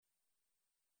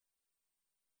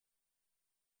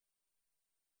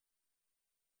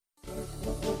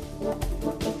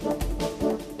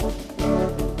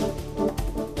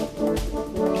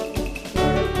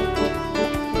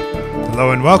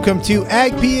Hello and welcome to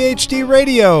Ag PhD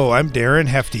Radio. I'm Darren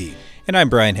Hefty. And I'm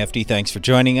Brian Hefty. Thanks for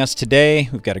joining us today.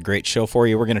 We've got a great show for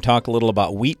you. We're going to talk a little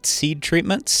about wheat seed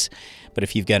treatments. But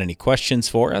if you've got any questions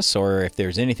for us, or if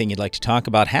there's anything you'd like to talk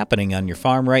about happening on your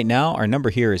farm right now, our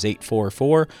number here is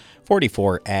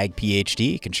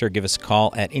 844-44-AG-PhD. You can sure give us a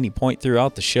call at any point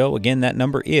throughout the show. Again, that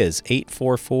number is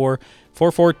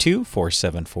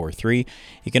 844-442-4743.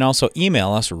 You can also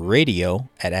email us,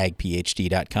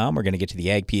 radio@agphd.com. We're going to get to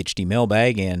the Ag PhD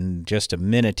mailbag in just a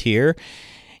minute here.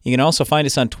 You can also find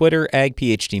us on Twitter, Ag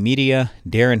PhD Media,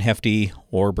 Darren Hefty,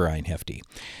 or Brian Hefty.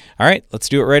 All right, let's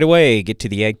do it right away. Get to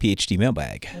the Ag PhD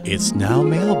mailbag. It's now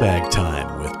mailbag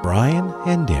time with Brian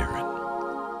and Darren.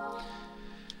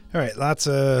 All right, lots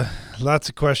of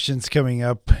questions coming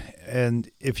up.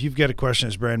 And if you've got a question,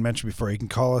 as Brian mentioned before, you can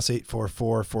call us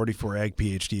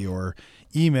 844-44-AG-PhD or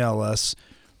email us,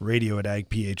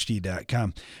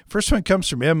 radio@agphd.com. First one comes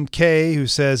from MK, who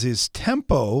says, is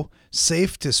Tempo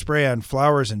safe to spray on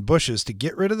flowers and bushes to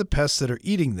get rid of the pests that are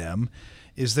eating them?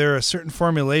 Is there a certain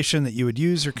formulation that you would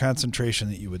use or concentration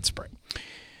that you would spray?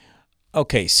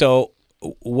 Okay, so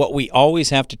what we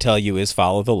always have to tell you is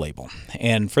follow the label.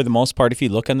 And for the most part, if you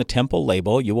look on the Tempo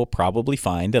label, you will probably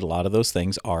find that a lot of those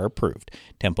things are approved.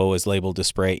 Tempo is labeled to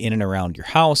spray in and around your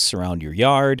house, around your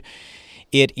yard.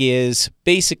 It is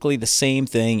basically the same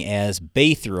thing as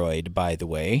Baythroid, by the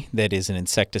way. That is an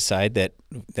insecticide that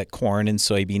corn and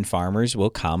soybean farmers will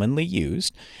commonly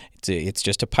use. It's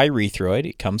just a pyrethroid.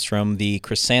 It comes from the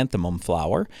chrysanthemum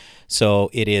flower. So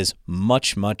it is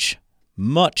much, much,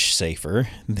 much safer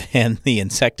than the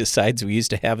insecticides we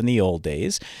used to have in the old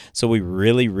days. So we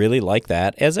really, really like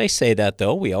that. As I say that,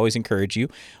 though, we always encourage you,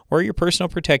 wear your personal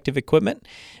protective equipment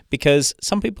because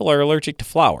some people are allergic to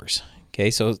flowers. Okay,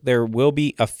 so there will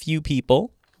be a few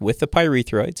people with the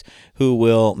pyrethroids who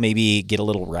will maybe get a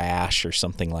little rash or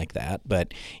something like that.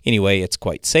 But anyway, it's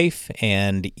quite safe.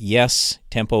 And yes,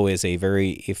 Tempo is a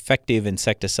very effective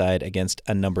insecticide against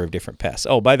a number of different pests.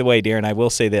 Oh, by the way, Darren, I will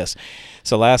say this.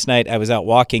 So last night I was out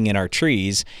walking in our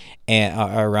trees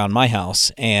around my house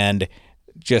and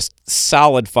just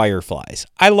solid fireflies.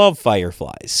 I love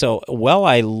fireflies. So while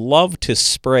I love to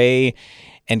spray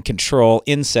and control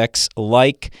insects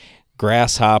like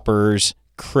grasshoppers,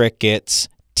 crickets,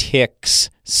 ticks,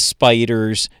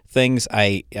 spiders, things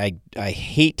I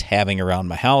hate having around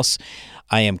my house,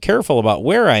 I am careful about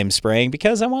where I'm spraying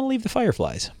because I want to leave the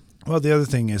fireflies. Well, the other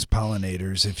thing is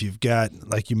pollinators. If you've got,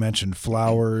 like you mentioned,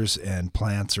 flowers and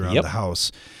plants around the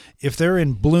house, if they're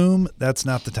in bloom, that's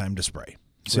not the time to spray.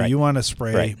 So you want to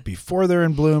spray before they're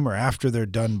in bloom or after they're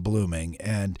done blooming.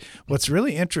 And what's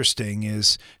really interesting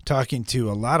is talking to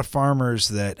a lot of farmers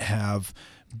that have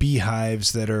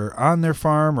beehives that are on their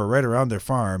farm or right around their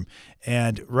farm,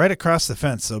 and right across the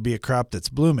fence there'll be a crop that's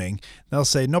blooming. They'll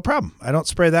say, no problem, I don't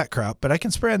spray that crop, but I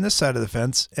can spray on this side of the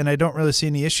fence and I don't really see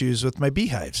any issues with my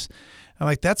beehives. I'm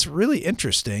like, that's really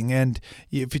interesting. And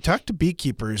if you talk to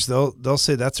beekeepers, they'll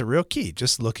say that's a real key.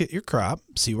 Just look at your crop,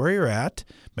 see where you're at,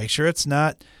 make sure it's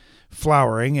not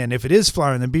flowering, and if it is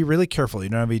flowering, then be really careful. You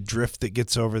don't have any drift that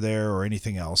gets over there or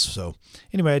anything else. So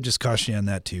anyway, I just caution you on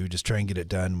that too. Just try and get it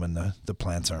done when the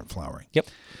plants aren't flowering. Yep.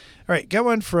 All right, got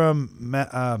one from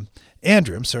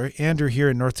Andrew here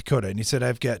in North Dakota, and he said,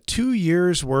 I've got 2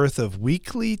 years worth of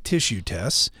weekly tissue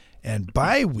tests and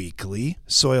bi-weekly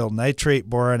soil nitrate,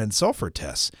 boron, and sulfur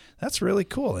tests. That's really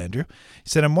cool, Andrew. He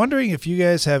said, I'm wondering if you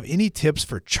guys have any tips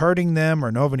for charting them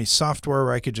or know of any software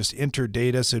where I could just enter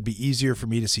data so it'd be easier for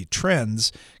me to see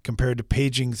trends compared to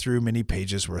paging through many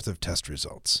pages worth of test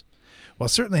results. Well,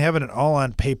 certainly having it all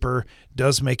on paper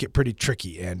does make it pretty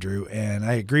tricky, Andrew, and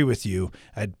I agree with you.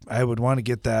 I would want to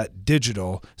get that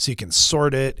digital so you can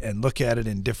sort it and look at it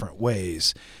in different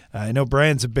ways. I know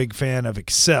Brian's a big fan of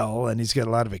Excel, and he's got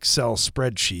a lot of Excel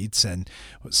spreadsheets, and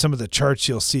some of the charts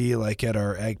you'll see, like at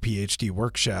our Ag PhD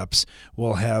workshops,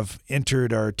 we'll have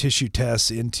entered our tissue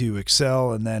tests into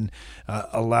Excel and then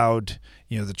allowed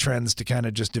the trends to kind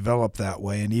of just develop that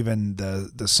way. And even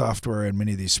the software in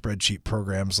many of these spreadsheet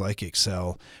programs like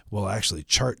Excel will actually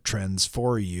chart trends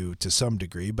for you to some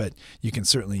degree, but you can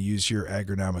certainly use your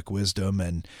agronomic wisdom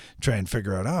and try and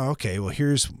figure out, okay, well,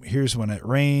 here's when it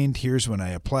rained, here's when I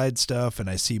applied stuff, and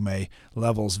I see my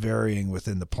levels varying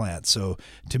within the plant. So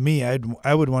to me,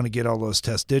 I would want to get all those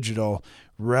tests digital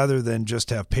rather than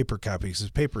just have paper copies, because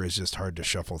paper is just hard to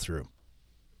shuffle through.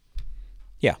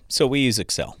 Yeah, so we use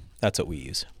Excel. That's what we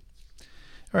use.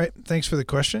 All right. Thanks for the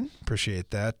question. Appreciate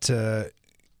that.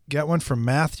 Got one from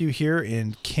Matthew here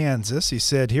in Kansas. He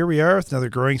said, here we are with another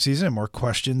growing season and more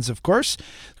questions, of course.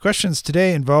 The questions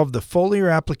today involve the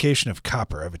foliar application of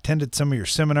copper. I've attended some of your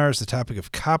seminars. The topic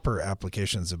of copper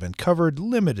applications have been covered,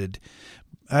 limited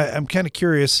I'm kind of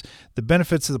curious, the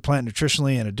benefits of the plant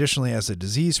nutritionally and additionally as a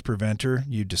disease preventer,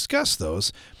 you discussed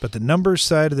those, but the numbers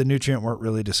side of the nutrient weren't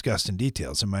really discussed in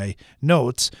details. In my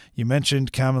notes, you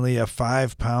mentioned commonly a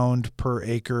 5 pound per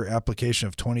acre application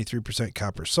of 23%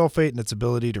 copper sulfate and its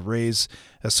ability to raise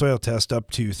a soil test up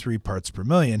to 3 parts per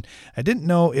million. I didn't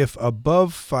know if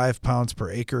above 5 pounds per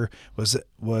acre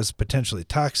was potentially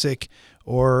toxic,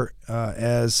 or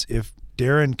as if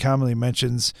Darren commonly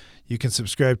mentions, you can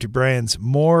subscribe to Brian's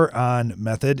More On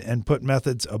method and put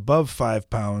methods above 5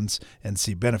 pounds and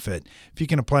see benefit. If you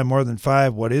can apply more than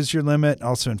 5, what is your limit?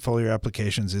 Also in foliar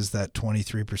applications, is that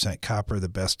 23% copper the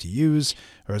best to use,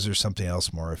 or is there something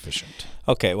else more efficient?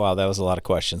 Okay, wow, that was a lot of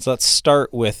questions. Let's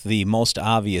start with the most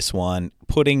obvious one.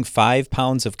 Putting 5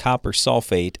 pounds of copper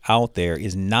sulfate out there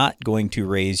is not going to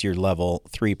raise your level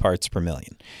 3 parts per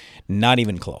million. Not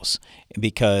even close.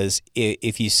 Because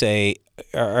if you say,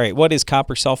 all right, what is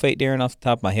copper sulfate, Darren? Off the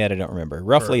top of my head, I don't remember.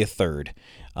 Roughly a third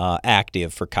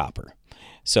active for copper.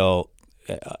 So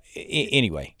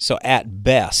anyway, so at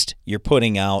best, you're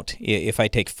putting out, if I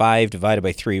take 5 divided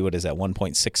by 3, what is that,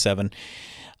 1.67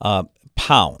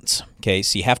 pounds. Okay,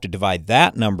 so you have to divide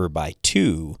that number by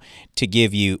 2 to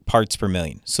give you parts per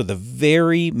million. So the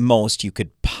very most you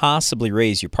could possibly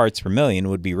raise your parts per million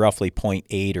would be roughly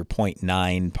 0.8 or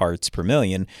 0.9 parts per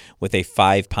million with a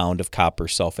 5 pound of copper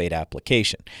sulfate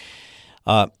application.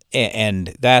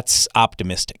 And that's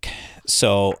optimistic.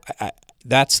 So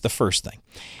that's the first thing.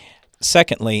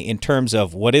 Secondly, in terms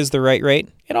of what is the right rate,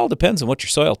 it all depends on what your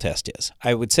soil test is.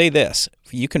 I would say this,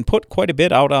 you can put quite a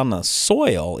bit out on the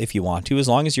soil if you want to, as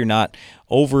long as you're not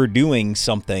overdoing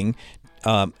something.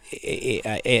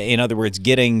 In other words,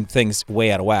 getting things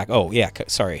way out of whack. Oh, yeah,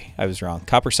 sorry, I was wrong.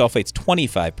 Copper sulfate's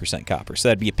 25% copper, so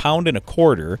that'd be 1.25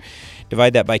 pounds.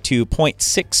 Divide that by 2,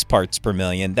 0.6 parts per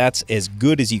million. That's as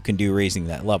good as you can do raising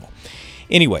that level.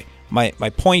 Anyway, my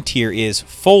point here is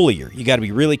foliar. You got to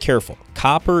be really careful.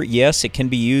 Copper, yes, it can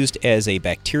be used as a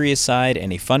bactericide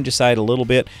and a fungicide a little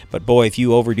bit, but boy, if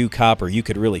you overdo copper, you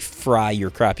could really fry your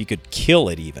crop. You could kill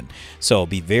it even. So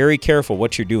be very careful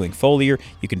what you're doing. Foliar,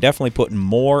 you can definitely put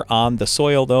more on the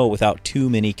soil, though, without too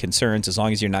many concerns, as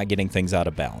long as you're not getting things out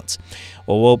of balance.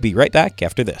 Well, we'll be right back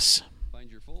after this.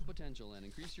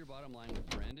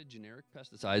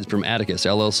 Pesticides from Atticus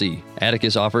LLC.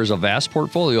 Atticus offers a vast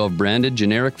portfolio of branded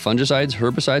generic fungicides,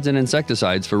 herbicides, and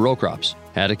insecticides for row crops.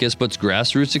 Atticus puts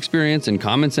grassroots experience and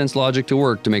common sense logic to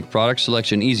work to make product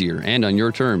selection easier and on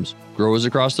your terms. Growers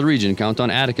across the region count on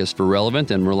Atticus for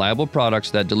relevant and reliable products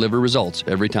that deliver results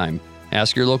every time.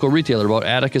 Ask your local retailer about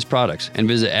Atticus products and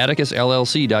visit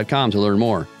atticusllc.com to learn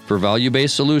more. For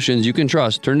value-based solutions you can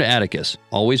trust, turn to Atticus.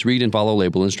 Always read and follow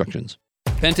label instructions.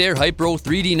 Pentair Hypro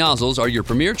 3D nozzles are your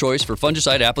premier choice for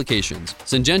fungicide applications.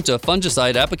 Syngenta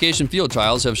fungicide application field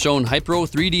trials have shown Hypro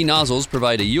 3D nozzles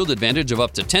provide a yield advantage of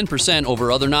up to 10%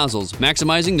 over other nozzles,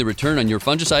 maximizing the return on your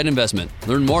fungicide investment.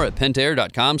 Learn more at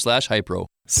pentair.com/hypro.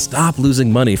 Stop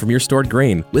losing money from your stored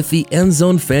grain with the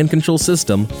EndZone fan control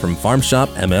system from Farm Shop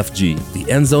MFG. The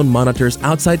EndZone monitors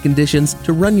outside conditions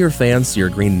to run your fans so your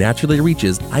grain naturally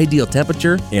reaches ideal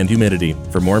temperature and humidity.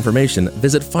 For more information,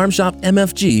 visit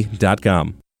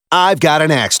farmshopmfg.com. I've got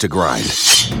an axe to grind.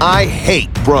 I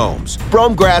hate bromes.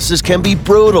 Brome grasses can be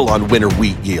brutal on winter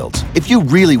wheat yields. If you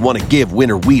really want to give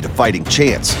winter wheat a fighting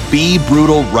chance, be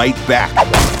brutal right back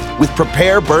with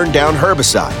Prepare Burn Down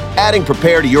Herbicide. Adding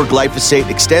Prepare to your glyphosate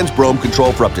extends brome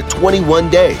control for up to 21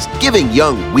 days, giving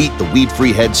young wheat the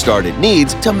weed-free head start it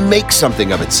needs to make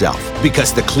something of itself.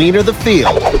 Because the cleaner the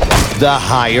field, the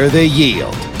higher the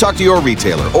yield. Talk to your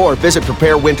retailer or visit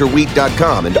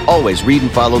preparewinterwheat.com and always read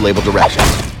and follow label directions.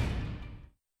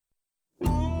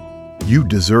 You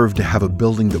deserve to have a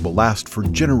building that will last for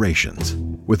generations.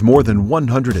 With more than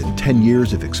 110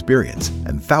 years of experience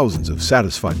and thousands of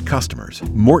satisfied customers,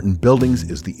 Morton Buildings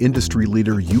is the industry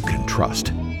leader you can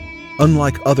trust.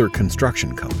 Unlike other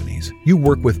construction companies, you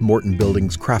work with Morton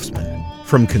Buildings craftsmen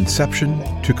from conception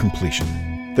to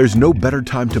completion. There's no better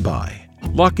time to buy.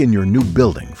 Lock in your new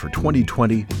building for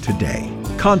 2020 today.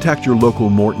 Contact your local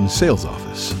Morton sales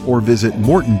office or visit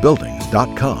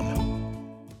mortonbuildings.com.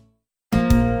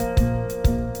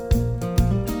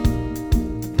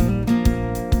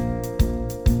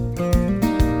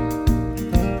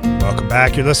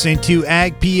 Back, you're listening to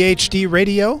Ag PhD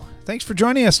Radio. Thanks for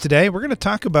joining us today. We're going to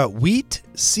talk about wheat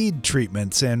seed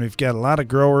treatments, and we've got a lot of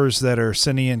growers that are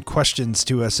sending in questions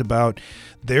to us about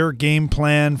their game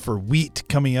plan for wheat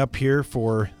coming up here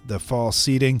for the fall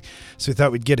seeding. So we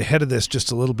thought we'd get ahead of this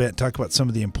just a little bit and talk about some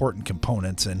of the important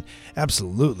components. And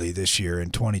absolutely this year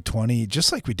in 2020,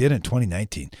 just like we did in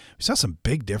 2019, we saw some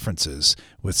big differences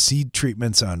with seed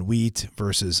treatments on wheat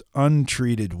versus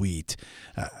untreated wheat.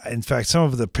 In fact, some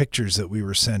of the pictures that we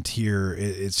were sent here,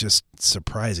 it's just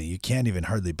surprising. You can't even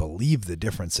hardly believe the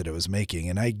difference that it was making.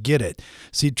 And I get it.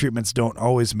 Seed treatments don't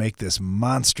always make this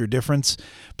monster difference,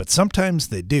 but sometimes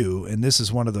they do. And this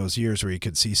is one of those years where you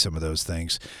could see some of those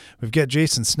things. We've got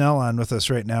Jason Snell on with us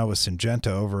right now with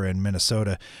Syngenta over in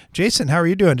Minnesota. Jason, how are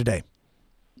you doing today?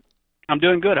 I'm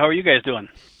doing good. How are you guys doing?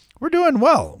 We're doing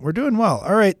well.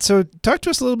 All right. So talk to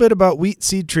us a little bit about wheat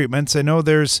seed treatments. I know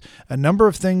there's a number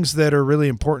of things that are really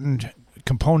important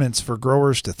components for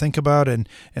growers to think about. And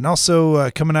also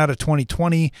coming out of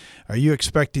 2020, are you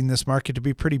expecting this market to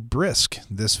be pretty brisk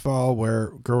this fall where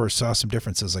growers saw some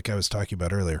differences like I was talking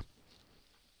about earlier?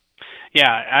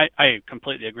 Yeah, I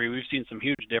completely agree. We've seen some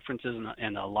huge differences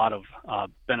and a lot of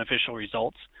beneficial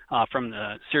results from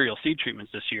the cereal seed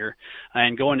treatments this year.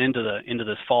 And going into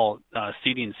this fall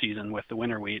seeding season with the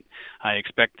winter wheat, I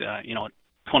expect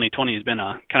 2020 has been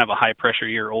a kind of a high pressure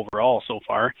year overall so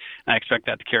far. And I expect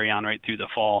that to carry on right through the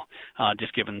fall,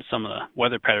 just given some of the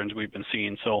weather patterns we've been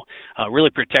seeing. So really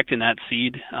protecting that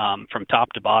seed from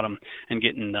top to bottom and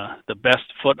getting the best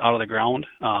foot out of the ground,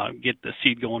 get the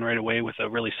seed going right away with a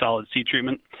really solid seed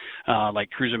treatment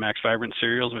like Cruiser Max Vibrant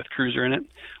cereals with Cruiser in it,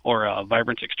 or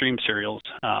Vibrance Extreme cereals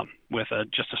with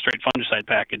just a straight fungicide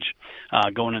package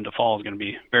going into fall is going to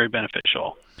be very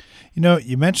beneficial. You know,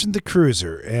 you mentioned the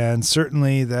Cruiser, and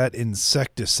certainly that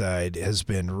insecticide has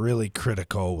been really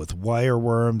critical with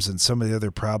wireworms and some of the other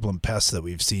problem pests that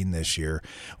we've seen this year.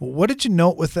 What did you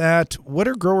note with that? What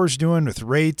are growers doing with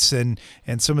rates and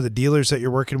some of the dealers that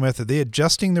you're working with? Are they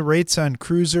adjusting the rates on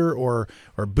Cruiser or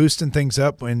boosting things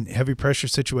up in heavy pressure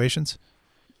situations?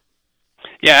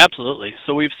 Yeah, absolutely.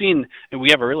 So we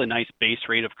have a really nice base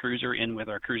rate of Cruiser in with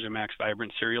our Cruiser Max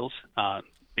Vibrant cereals.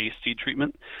 Base seed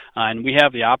treatment, and we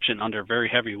have the option under very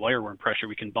heavy wireworm pressure.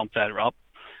 We can bump that up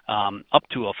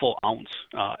to a full ounce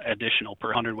additional per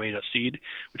 100 weight of seed,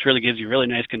 which really gives you really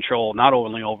nice control not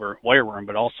only over wireworm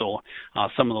but also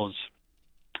some of those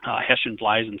Hessian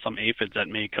flies and some aphids that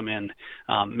may come in.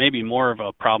 Maybe more of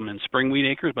a problem in spring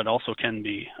wheat acres, but also can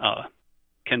be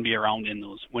around in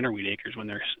those winter wheat acres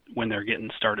when they're getting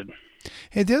started.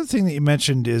 Hey, the other thing that you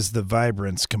mentioned is the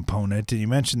vibrance component, and you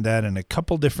mentioned that in a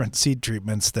couple different seed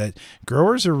treatments that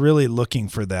growers are really looking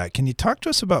for that. Can you talk to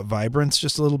us about vibrance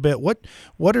just a little bit?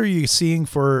 What are you seeing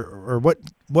or what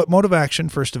mode of action,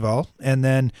 first of all, and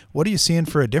then what are you seeing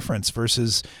for a difference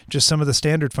versus just some of the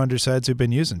standard fungicides we've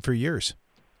been using for years?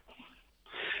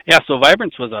 Yeah, so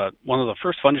Vibrance was one of the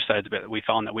first fungicides that we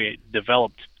found that we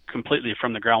developed completely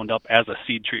from the ground up as a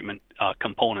seed treatment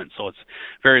component. So it's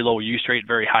very low use rate,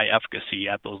 very high efficacy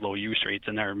at those low use rates.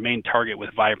 And our main target with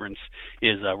Vibrance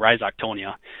is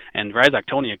Rhizoctonia. And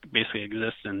Rhizoctonia basically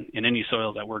exists in any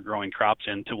soil that we're growing crops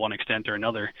in to one extent or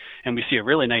another. And we see a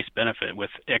really nice benefit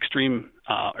with extreme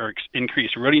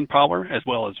increased rooting power as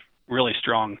well as really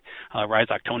strong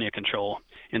Rhizoctonia control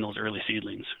in those early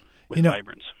seedlings.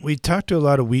 Vibrance. We talk to a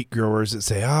lot of wheat growers that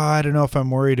say, I don't know if I'm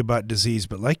worried about disease,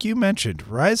 but like you mentioned,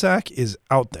 Rhizoc is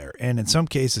out there, and in some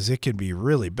cases it can be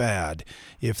really bad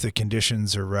if the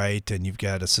conditions are right and you've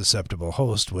got a susceptible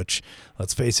host, which,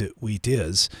 let's face it, wheat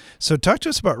is. So talk to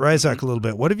us about Rhizoc a little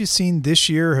bit. What have you seen this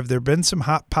year? Have there been some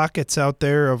hot pockets out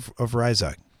there of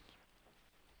Rhizoc?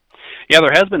 Yeah,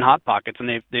 there has been hot pockets,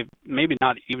 and they've maybe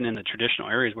not even in the traditional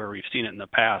areas where we've seen it in the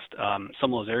past.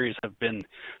 Some of those areas have been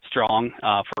strong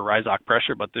for Rhizoc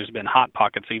pressure, but there's been hot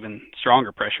pockets, even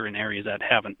stronger pressure in areas that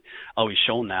haven't always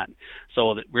shown that.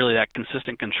 So that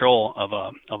consistent control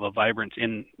of a Vibrance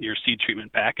in your seed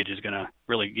treatment package is going to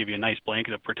really give you a nice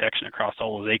blanket of protection across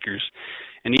all those acres.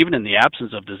 And even in the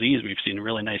absence of disease, we've seen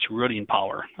really nice rooting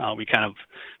power. We kind of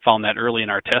found that early in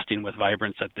our testing with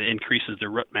Vibrance that it increases the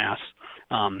root mass.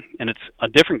 And it's a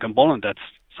different component that's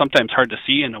sometimes hard to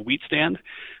see in a wheat stand,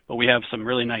 but we have some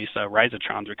really nice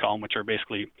rhizotrons, we call them, which are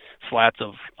basically slats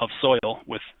of soil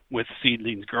with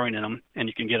seedlings growing in them, and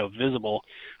you can get a visible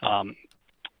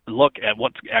look at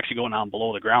what's actually going on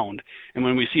below the ground. And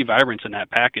when we see Vibrance in that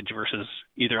package versus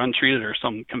either untreated or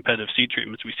some competitive seed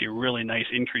treatments, we see a really nice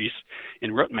increase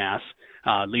in root mass,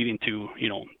 leading to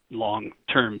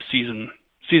long-term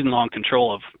season-long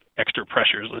control of extra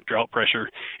pressures, with drought pressure,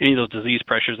 any of those disease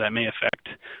pressures that may affect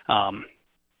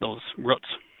those roots.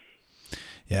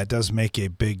 Yeah, it does make a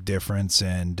big difference,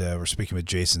 and we're speaking with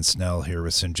Jason Snell here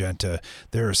with Syngenta.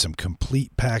 There are some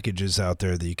complete packages out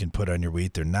there that you can put on your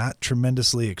wheat. They're not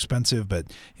tremendously expensive, but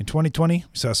in 2020, we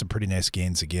saw some pretty nice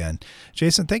gains again.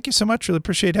 Jason, thank you so much. Really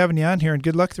appreciate having you on here, and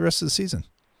good luck the rest of the season.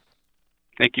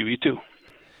 Thank you. You too.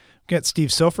 We've got Steve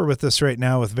Sofer with us right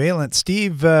now with Valent.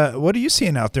 Steve, what are you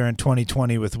seeing out there in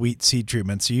 2020 with wheat seed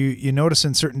treatments? You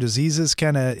noticing certain diseases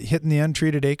kind of hitting the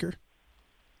untreated acre?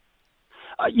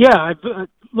 Yeah, it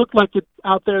looked like it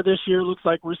out there this year. Looks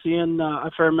like we're seeing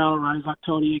a fair amount of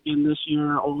Rhizoctonia again this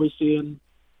year. Always seeing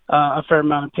a fair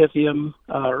amount of Pythium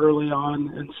early on.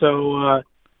 And so,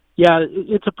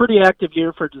 it's a pretty active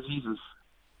year for diseases.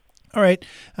 All right.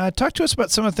 Talk to us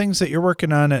about some of the things that you're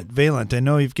working on at Valent. I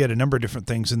know you've got a number of different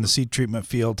things in the seed treatment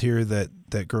field here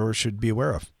that growers should be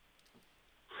aware of.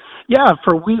 Yeah,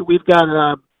 for wheat, we've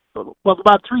got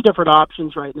about 3 different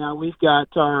options right now. We've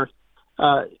got our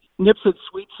Nipsit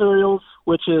Sweet Cereals,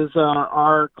 which is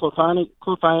our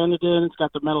clothianidin. It's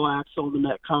got the metalaxyl and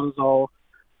the metconazole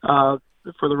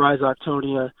for the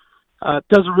Rhizoctonia.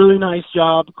 Does a really nice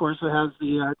job. Of course, it has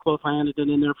the clothianidin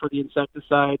in there for the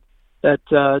insecticide. That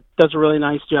does a really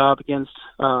nice job against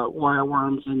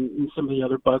wireworms and some of the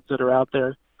other bugs that are out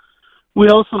there. We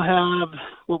also have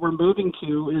what we're moving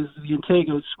to is the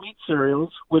Intego Sweet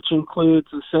Cereals, which includes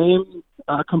the same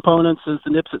components as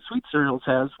the Nipsit Sweet Cereals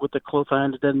has with the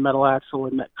clothianidin, metalaxyl,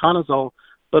 and metconazole,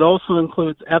 but also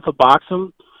includes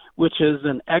ethoboxam, which is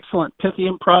an excellent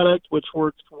Pythium product, which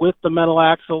works with the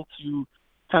metalaxyl to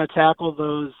kind of tackle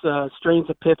those strains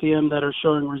of Pythium that are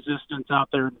showing resistance out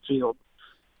there in the field.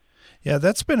 Yeah,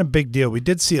 that's been a big deal. We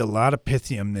did see a lot of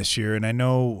Pythium this year, and I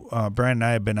know Brian and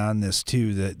I have been on this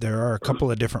too, that there are a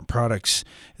couple of different products.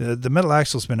 The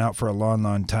metalaxyl's been out for a long,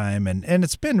 long time, and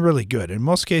it's been really good. In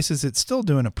most cases, it's still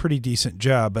doing a pretty decent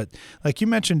job, but like you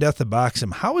mentioned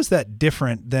ethoboxam, how is that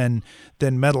different than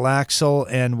metalaxyl,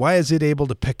 and why is it able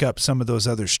to pick up some of those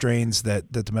other strains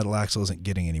that the metalaxyl isn't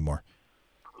getting anymore?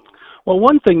 Well,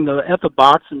 one thing the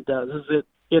ethoboxam does is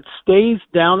it stays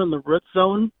down in the root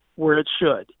zone where it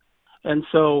should. And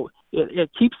so it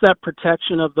keeps that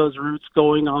protection of those roots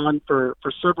going on for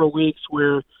several weeks,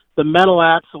 where the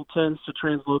metalaxyl tends to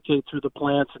translocate through the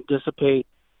plants and dissipate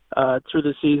through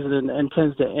the season and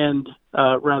tends to end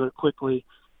rather quickly.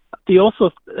 The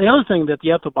other thing that the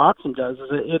ethoboxam does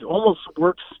is it almost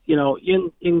works,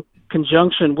 in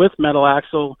conjunction with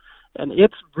metalaxyl, and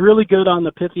it's really good on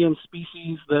the Pythium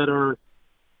species that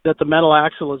the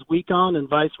metalaxyl is weak on, and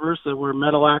vice versa, where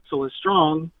metalaxyl is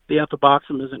strong, the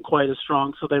ethoboxam isn't quite as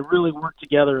strong. So they really work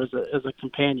together as a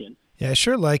companion. Yeah, I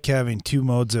sure like having 2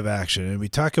 modes of action, and we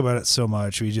talk about it so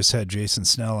much. We just had Jason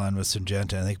Snell on with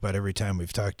Syngenta. I think about every time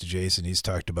we've talked to Jason, he's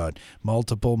talked about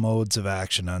multiple modes of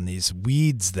action on these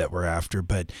weeds that we're after,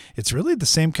 but it's really the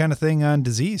same kind of thing on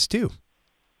disease too.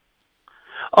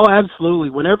 Oh, absolutely.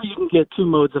 Whenever you can get 2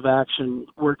 modes of action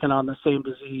working on the same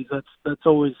disease, that's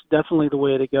always definitely the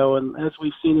way to go. And as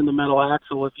we've seen in the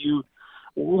metalaxyl,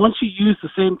 once you use the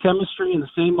same chemistry and the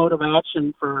same mode of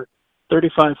action for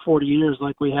 35, 40 years,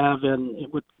 like we have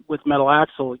with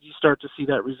metalaxyl, you start to see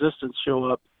that resistance show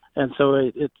up. And so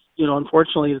it's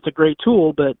unfortunately, it's a great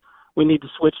tool, but we need to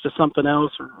switch to something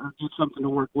else or do something to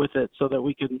work with it so that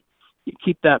we can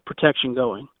keep that protection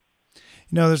going.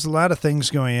 There's a lot of things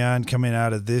going on coming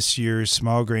out of this year's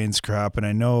small grains crop, and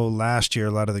I know last year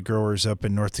a lot of the growers up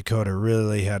in North Dakota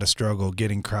really had a struggle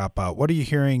getting crop out. What are you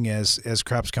hearing as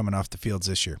crops coming off the fields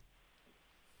this year?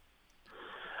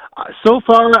 So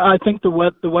far, I think the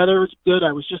weather is good.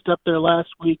 I was just up there last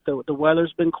week. The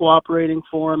weather's been cooperating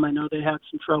for them. I know they had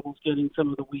some troubles getting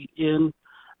some of the wheat in,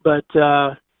 but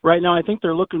right now I think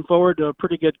they're looking forward to a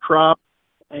pretty good crop,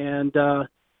 and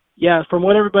from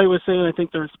what everybody was saying, I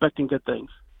think they're expecting good things.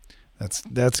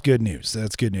 That's good news.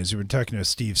 That's good news. We're talking to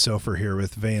Steve Sofer here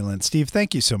with Valent. Steve,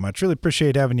 thank you so much. Really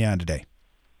appreciate having you on today.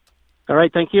 All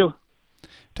right, thank you.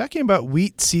 Talking about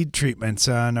wheat seed treatments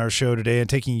on our show today and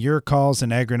taking your calls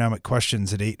and agronomic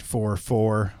questions at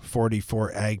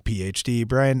 844-44-AG-PHD.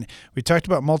 Brian, we talked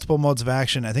about multiple modes of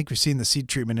action. I think we've seen the seed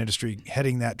treatment industry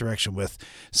heading that direction with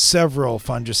several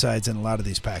fungicides in a lot of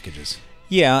these packages.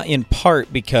 Yeah, in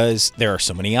part because there are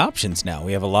so many options now.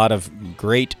 We have a lot of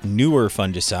great newer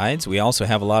fungicides. We also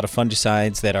have a lot of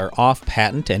fungicides that are off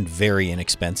patent and very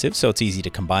inexpensive, so it's easy to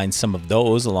combine some of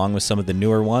those along with some of the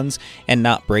newer ones and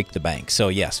not break the bank. So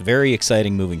yes, very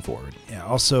exciting moving forward. Yeah,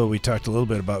 also we talked a little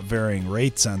bit about varying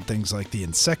rates on things like the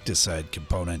insecticide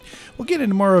component. We'll get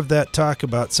into more of that talk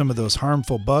about some of those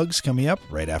harmful bugs coming up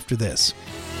right after this.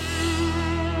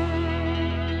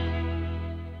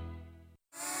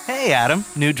 Hey Adam,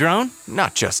 new drone?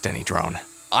 Not just any drone.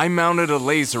 I mounted a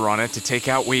laser on it to take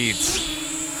out weeds.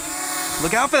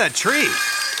 Look out for that tree.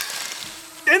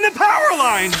 And the power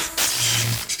lines!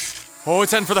 Oh,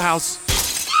 it's heading for the house.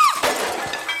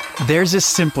 There's a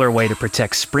simpler way to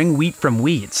protect spring wheat from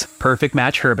weeds. Perfect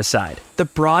Match Herbicide. The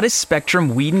broadest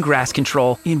spectrum weed and grass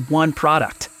control in one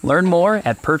product. Learn more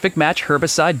at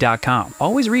perfectmatchherbicide.com.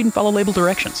 Always read and follow label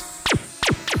directions.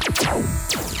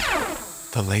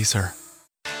 The laser.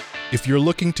 If you're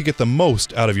looking to get the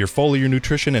most out of your foliar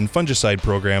nutrition and fungicide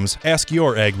programs, ask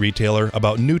your ag retailer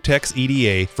about Nutex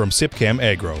EDA from Sipcam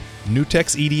Agro.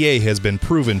 Nutex EDA has been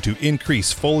proven to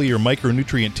increase foliar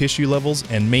micronutrient tissue levels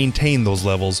and maintain those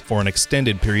levels for an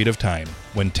extended period of time.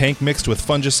 When tank mixed with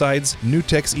fungicides,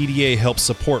 Nutex EDA helps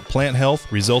support plant health,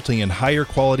 resulting in higher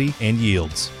quality and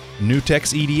yields.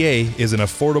 Nutex EDA is an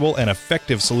affordable and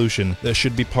effective solution that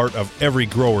should be part of every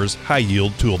grower's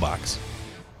high-yield toolbox.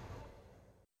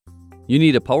 You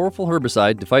need a powerful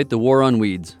herbicide to fight the war on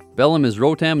weeds. Bellum is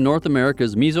Rotam North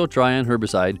America's mesotrione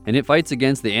herbicide, and it fights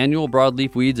against the annual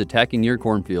broadleaf weeds attacking your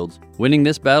cornfields. Winning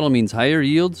this battle means higher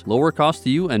yields, lower cost to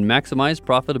you, and maximized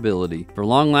profitability. For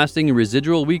long-lasting and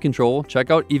residual weed control,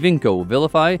 check out Evinco,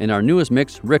 Vilify, and our newest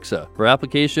mix, Rixa. For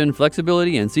application,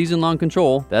 flexibility, and season-long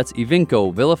control, that's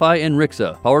Evinco, Vilify, and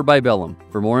Rixa, powered by Bellum.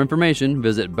 For more information,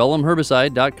 visit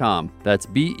bellumherbicide.com. That's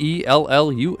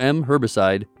BELLUM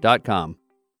herbicide.com.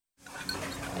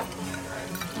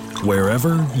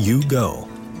 Wherever you go,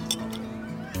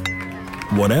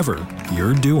 whatever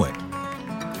you're doing,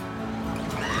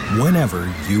 whenever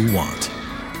you want.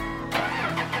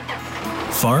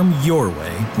 Farm your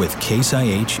way with Case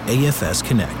IH AFS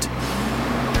Connect.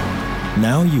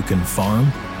 Now you can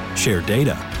farm, share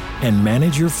data, and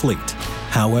manage your fleet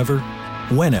however,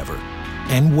 whenever,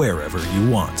 and wherever you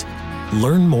want.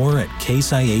 Learn more at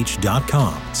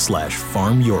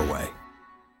caseih.com/farmyourway.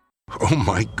 Oh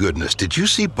my goodness, did you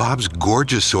see Bob's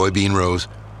gorgeous soybean rows?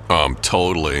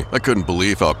 Totally. I couldn't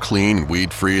believe how clean,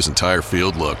 weed-free his entire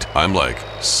field looked. I'm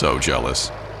so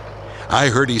jealous. I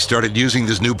heard he started using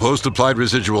this new post-applied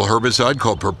residual herbicide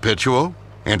called Perpetuo,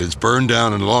 and its burn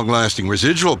down and long-lasting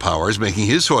residual power is making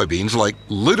his soybeans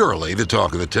literally the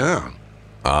talk of the town.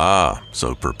 Ah,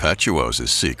 so Perpetuo's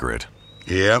his secret.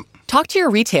 Yep. Talk to your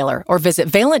retailer or visit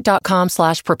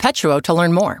valent.com/Perpetuo to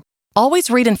learn more. Always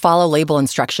read and follow label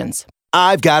instructions.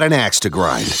 I've got an axe to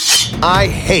grind. I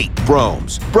hate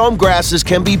bromes. Brome grasses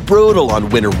can be brutal on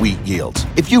winter wheat yields.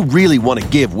 If you really want to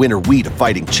give winter wheat a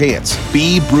fighting chance,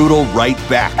 be brutal right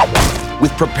back.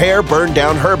 With Prepare Burn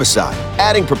Down Herbicide.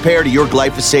 Adding Prepare to your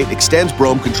glyphosate extends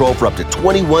brome control for up to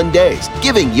 21 days,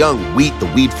 giving young wheat the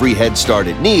weed-free head start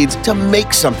it needs to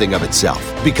make something of itself.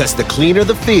 Because the cleaner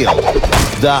the field,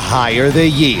 the higher the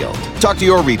yield. Talk to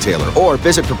your retailer or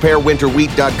visit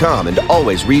preparewinterwheat.com and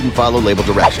always read and follow label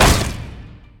directions.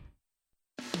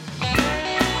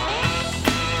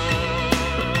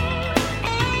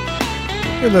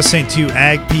 You're listening to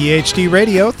Ag PhD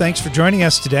Radio. Thanks for joining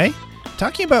us today.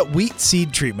 Talking about wheat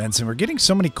seed treatments, and we're getting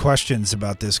so many questions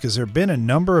about this because there have been a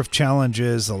number of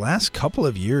challenges the last couple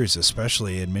of years,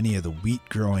 especially in many of the wheat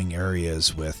growing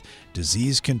areas with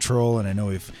disease control. And I know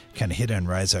we've kind of hit on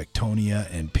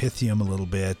Rhizoctonia and Pythium a little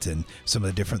bit and some of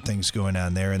the different things going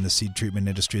on there in the seed treatment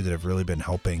industry that have really been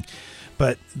helping.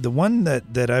 But the one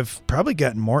that I've probably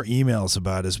gotten more emails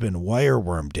about has been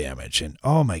wireworm damage. And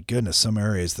oh my goodness, some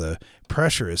areas the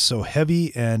pressure is so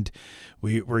heavy, and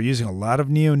we're using a lot of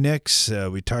neonics.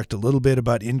 We talked a little bit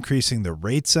about increasing the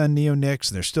rates on neonics.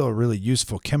 They're still a really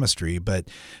useful chemistry, but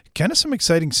kind of some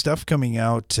exciting stuff coming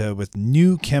out with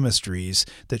new chemistries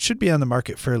that should be on the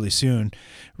market fairly soon.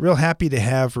 Real happy to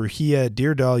have Rahia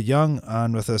Deardal Young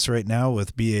on with us right now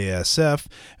with BASF.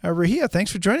 Rahia,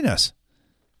 thanks for joining us.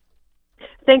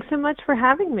 Thanks so much for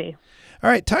having me. All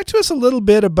right, talk to us a little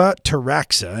bit about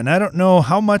Taraxa. And I don't know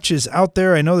how much is out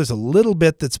there. I know there's a little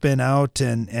bit that's been out,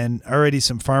 and already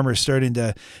some farmers starting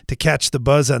to catch the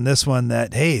buzz on this one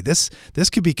that, hey, this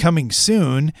could be coming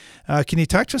soon. Can you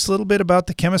talk to us a little bit about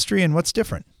the chemistry and what's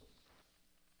different?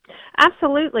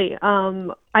 Absolutely.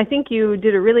 I think you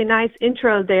did a really nice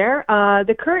intro there.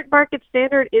 The current market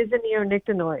standard is a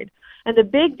neonicotinoid. And the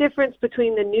big difference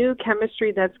between the new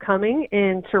chemistry that's coming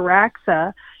in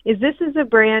Taraxa is this is a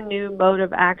brand new mode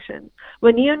of action.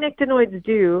 What neonicotinoids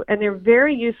do, and they're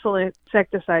very useful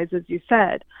insecticides, as you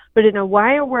said, but in a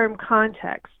wireworm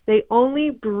context, they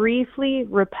only briefly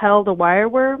repel the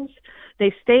wireworms.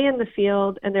 They stay in the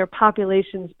field, and their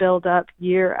populations build up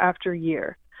year after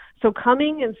year. So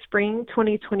coming in spring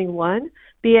 2021,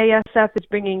 BASF is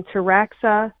bringing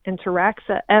Taraxa and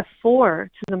Taraxa F4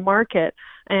 to the market.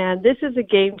 And this is a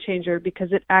game changer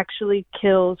because it actually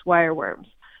kills wireworms.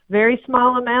 Very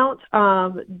small amount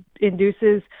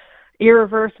induces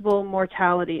irreversible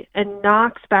mortality and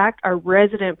knocks back our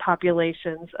resident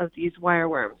populations of these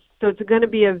wireworms. So it's going to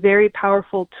be a very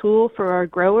powerful tool for our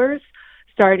growers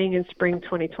starting in spring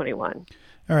 2021.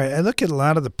 All right, I look at a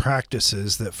lot of the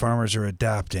practices that farmers are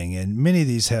adopting, and many of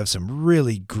these have some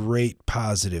really great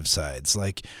positive sides,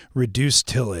 like reduced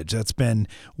tillage. That's been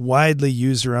widely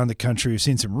used around the country. We've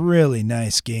seen some really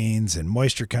nice gains in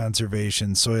moisture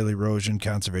conservation, soil erosion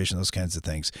conservation, those kinds of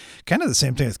things. Kind of the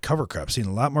same thing with cover crops. Seen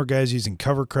a lot more guys using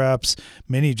cover crops.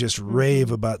 Many just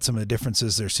rave about some of the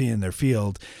differences they're seeing in their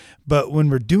field. But when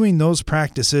we're doing those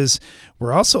practices,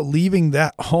 we're also leaving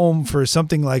that home for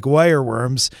something like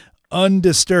wireworms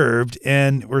undisturbed,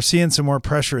 and we're seeing some more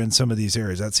pressure in some of these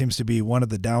areas. That seems to be one of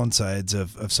the downsides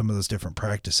of some of those different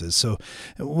practices. So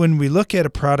when we look at a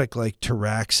product like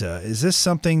Taraxa, is this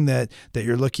something that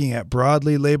you're looking at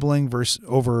broadly labeling versus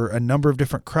over a number of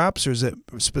different crops, or is it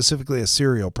specifically a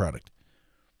cereal product?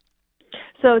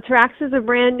 So Taraxa is a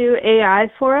brand new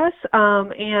AI for us,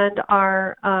 and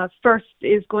our first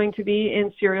is going to be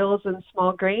in cereals and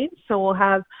small grains. So we'll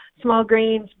have small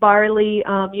grains, barley,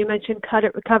 you mentioned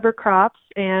cover crops,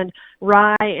 and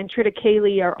rye and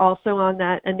triticale are also on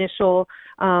that initial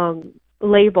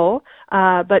label.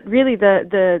 But really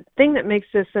the thing that makes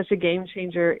this such a game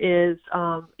changer is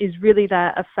really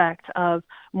that effect of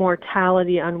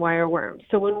mortality on wireworms.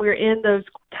 So when we're in those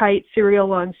tight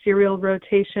cereal on cereal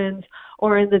rotations,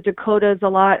 or in the Dakotas a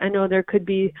lot, I know there could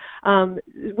be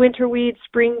winter wheat,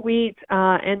 spring wheat,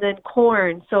 and then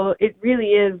corn. So it really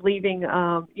is leaving,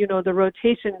 the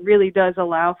rotation really does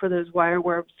allow for those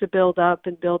wireworms to build up.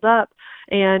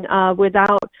 And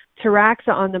without Taraxa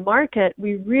on the market,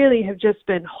 we really have just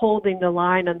been holding the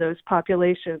line on those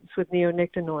populations with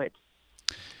neonicotinoids.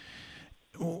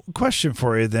 Question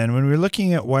for you then. When we're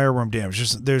looking at wireworm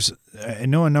damage, I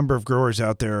know a number of growers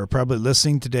out there are probably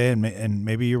listening today, and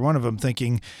maybe you're one of them,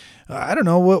 thinking, I don't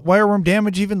know what wireworm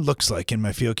damage even looks like in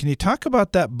my field. Can you talk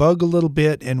about that bug a little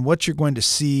bit and what you're going to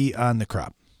see on the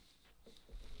crop?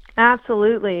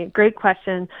 Absolutely. Great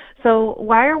question. So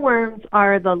wireworms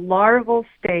are the larval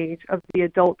stage of the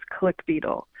adult click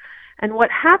beetle. And what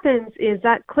happens is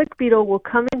that click beetle will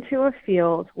come into a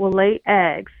field, will lay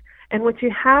eggs, and what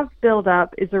you have built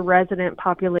up is a resident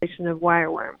population of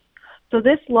wireworms. So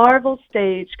this larval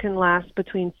stage can last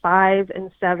between 5 and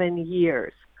 7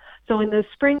 years. So in the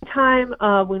springtime,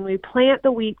 when we plant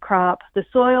the wheat crop, the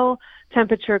soil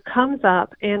temperature comes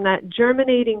up, and that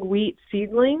germinating wheat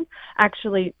seedling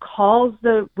actually calls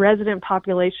the resident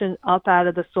population up out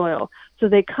of the soil. So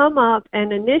they come up,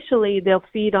 and initially they'll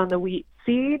feed on the wheat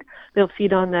seed, they'll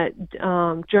feed on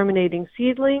that germinating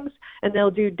seedlings, and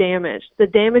they'll do damage. The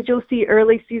damage you'll see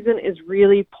early season is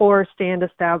really poor stand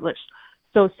established.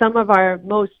 So some of our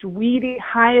most weedy,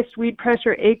 highest weed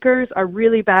pressure acres are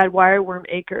really bad wireworm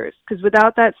acres, because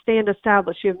without that stand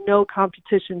established, you have no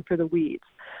competition for the weeds.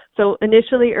 So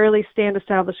initially early stand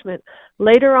establishment.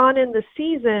 Later on in the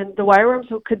season, the wireworms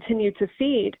will continue to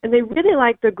feed, and they really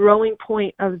like the growing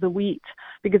point of the wheat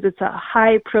because it's a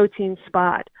high protein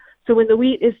spot. So when the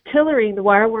wheat is tillering, the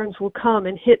wireworms will come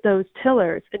and hit those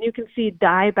tillers, and you can see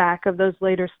dieback of those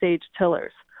later stage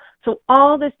tillers. So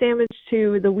all this damage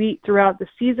to the wheat throughout the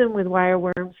season with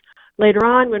wireworms. Later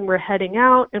on, when we're heading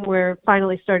out and we're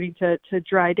finally starting to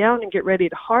dry down and get ready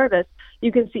to harvest,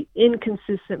 you can see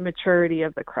inconsistent maturity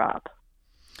of the crop.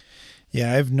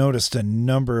 Yeah, I've noticed a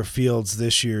number of fields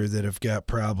this year that have got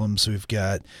problems. We've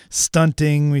got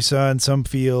stunting we saw in some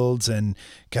fields, and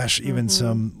even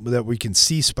some that we can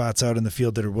see spots out in the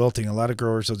field that are wilting. A lot of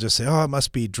growers will just say, it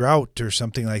must be drought or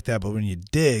something like that. But when you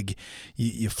dig,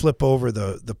 you flip over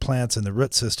the plants and the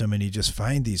root system, and you just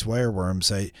find these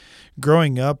wireworms.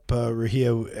 Growing up,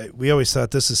 Rahia, we always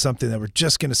thought this is something that we're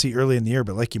just going to see early in the year.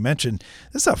 But like you mentioned,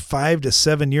 this is a 5 to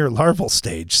 7 year larval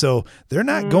stage. So they're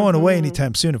not going away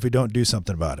anytime soon if we don't do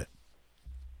something about it.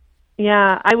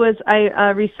 Yeah, I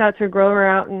reached out to a grower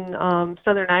out in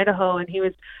southern Idaho, and he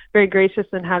was very gracious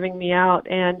in having me out,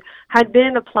 and had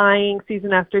been applying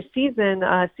season after season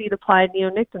seed applied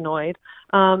neonicotinoid,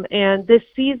 and this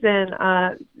season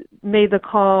made the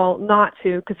call not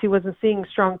to, because he wasn't seeing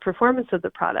strong performance of the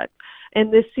product.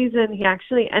 And this season he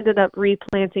actually ended up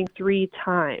replanting 3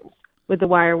 times with the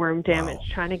wireworm damage,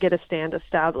 trying to get a stand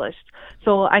established.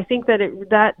 So I think that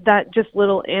that just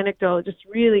little anecdote just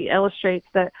really illustrates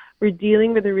that we're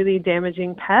dealing with a really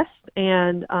damaging pest,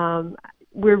 and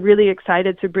we're really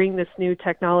excited to bring this new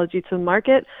technology to the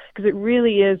market because it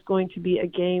really is going to be a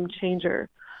game changer.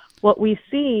 What we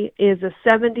see is a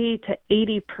 70 to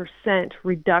 80%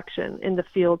 reduction in the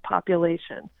field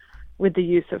population with the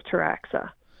use of Taraxa.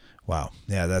 Wow.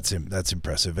 Yeah, that's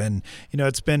impressive. And,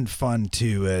 it's been fun,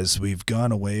 too, as we've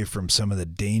gone away from some of the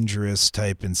dangerous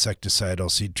type insecticidal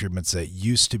seed treatments that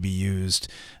used to be used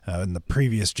in the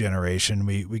previous generation.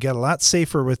 We got a lot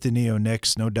safer with the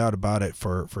neonics, no doubt about it,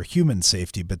 for human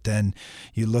safety. But then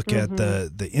you look at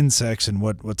the insects and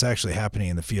what's actually happening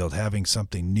in the field. Having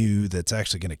something new that's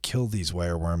actually going to kill these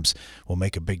wireworms will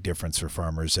make a big difference for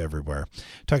farmers everywhere.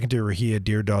 Talking to Rahia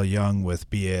Deardahl-Young with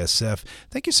BASF.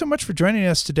 Thank you so much for joining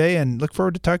us today, and look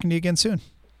forward to talking to you again soon.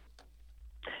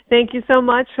 Thank you so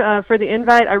much for the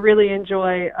invite. I really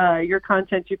enjoy your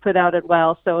content you put out as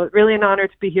well. So really an honor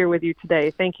to be here with you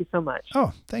today. Thank you so much.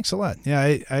 Oh, thanks a lot. Yeah,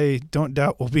 I don't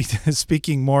doubt we'll be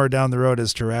speaking more down the road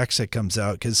as Taraxa comes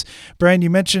out. Because, Brian, you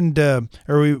mentioned,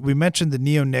 we mentioned the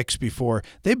neonics before.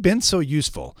 They've been so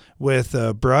useful with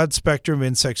a broad spectrum of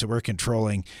insects that we're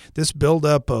controlling. This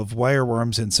buildup of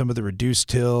wireworms in some of the reduced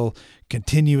till,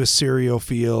 continuous cereal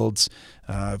fields,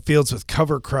 fields with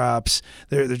cover crops.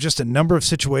 There are just a number of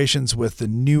situations with the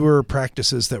newer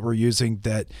practices that we're using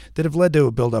that have led to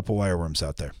a buildup of wireworms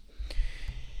out there.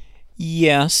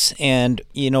 Yes, and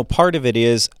part of it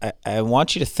is I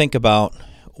want you to think about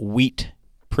wheat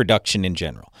production in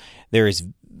general. There is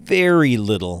very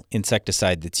little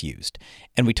insecticide that's used.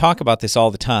 And we talk about this all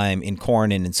the time in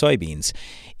corn and in soybeans.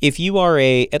 If you are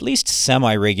at least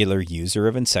semi-regular user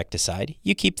of insecticide,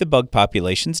 you keep the bug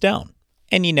populations down.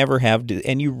 And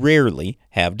you rarely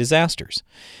have disasters.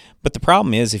 But the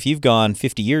problem is, if you've gone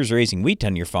 50 years raising wheat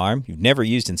on your farm, you've never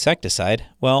used insecticide,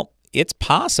 well, it's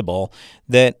possible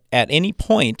that at any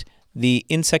point the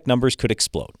insect numbers could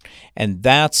explode. And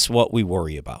that's what we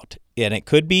worry about. And it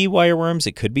could be wireworms,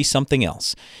 it could be something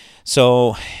else.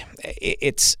 So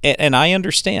and I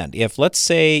understand, if let's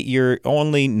say you're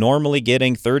only normally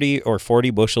getting 30 or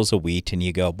 40 bushels of wheat and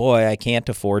you go, boy, I can't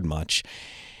afford much.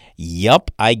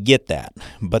 Yup, I get that.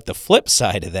 But the flip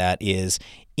side of that is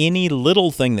any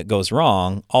little thing that goes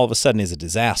wrong all of a sudden is a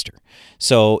disaster.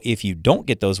 So if you don't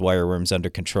get those wireworms under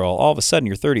control, all of a sudden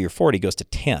your 30 or 40 goes to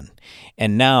 10.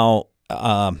 And now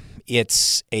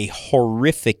it's a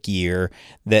horrific year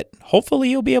that hopefully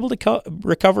you'll be able to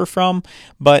recover from.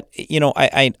 But,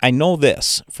 I know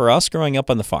this. For us growing up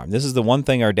on the farm, this is the one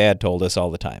thing our dad told us all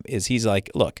the time, is he's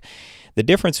like, look, the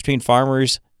difference between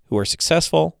farmers who are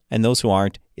successful and those who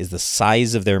aren't is the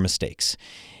size of their mistakes.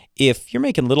 If you're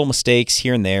making little mistakes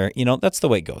here and there, that's the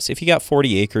way it goes. If you got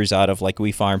 40 acres out of, like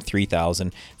we farmed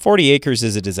 3,000, 40 acres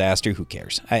is a disaster, who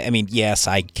cares? I mean, yes,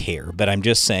 I care, but I'm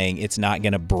just saying it's not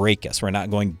going to break us. We're not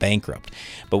going bankrupt.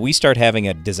 But we start having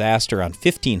a disaster on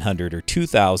 1,500 or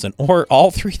 2,000 or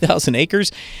all 3,000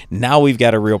 acres, now we've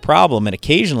got a real problem. And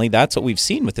occasionally that's what we've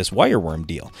seen with this wireworm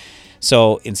deal.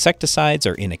 So insecticides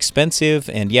are inexpensive,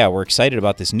 and yeah, we're excited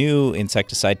about this new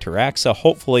insecticide, Taraxa.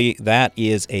 Hopefully that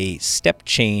is a step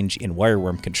change in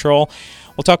wireworm control.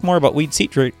 We'll talk more about weed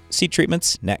seed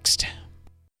treatments next.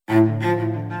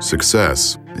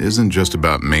 Success isn't just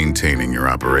about maintaining your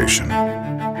operation,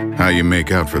 how you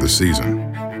make out for the season,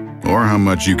 or how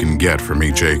much you can get from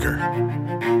each acre.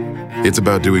 It's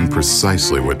about doing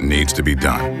precisely what needs to be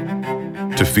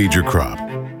done to feed your crop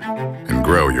and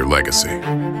grow your legacy.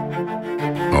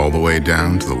 All the way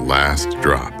down to the last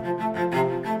drop.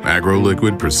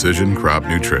 AgroLiquid Precision Crop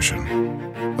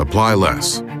Nutrition. Apply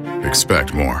less.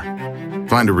 Expect more.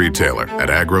 Find a retailer at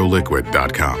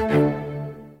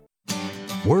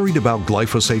agroliquid.com. Worried about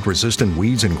glyphosate-resistant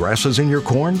weeds and grasses in your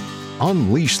corn?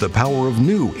 Unleash the power of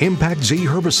new Impact Z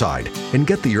herbicide and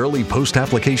get the early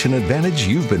post-application advantage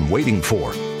you've been waiting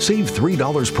for. Save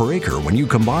 $3 per acre when you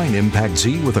combine Impact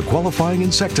Z with a qualifying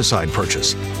insecticide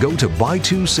purchase. Go to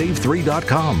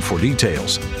buy2save3.com for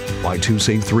details.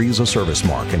 Buy2Save3 is a service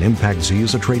mark and Impact Z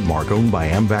is a trademark owned by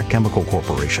AMVAC Chemical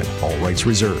Corporation. All rights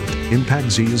reserved. Impact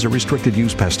Z is a restricted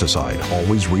use pesticide.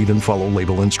 Always read and follow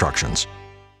label instructions.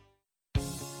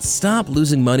 Stop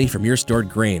losing money from your stored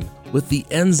grain with the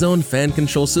EndZone fan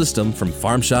control system from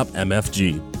Farm Shop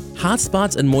MFG. Hot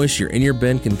spots and moisture in your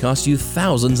bin can cost you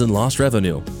thousands in lost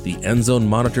revenue. The EndZone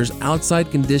monitors outside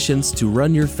conditions to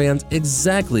run your fans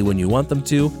exactly when you want them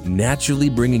to, naturally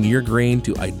bringing your grain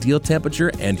to ideal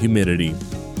temperature and humidity.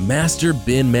 Master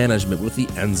bin management with the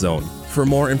EndZone. For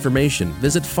more information,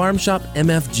 visit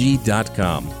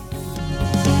farmshopmfg.com.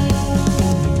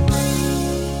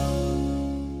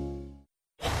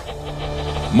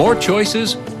 More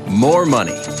choices, more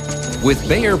money. With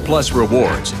Bayer Plus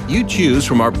Rewards, you choose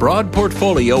from our broad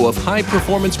portfolio of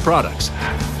high-performance products.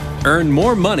 Earn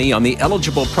more money on the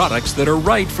eligible products that are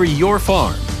right for your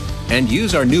farm. And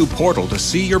use our new portal to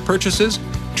see your purchases,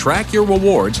 track your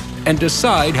rewards, and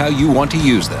decide how you want to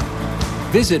use them.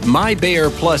 Visit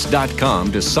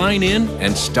mybayerplus.com to sign in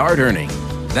and start earning.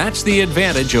 That's the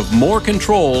advantage of more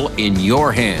control in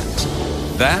your hands.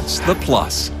 That's the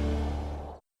plus.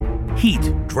 Heat,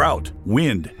 drought,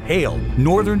 wind, hail,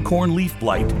 northern corn leaf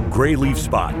blight, gray leaf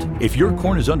spot. If your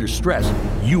corn is under stress,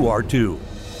 you are too.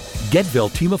 Get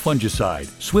Veltima fungicide,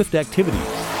 swift activity,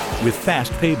 with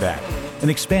fast payback, an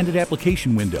expanded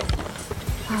application window.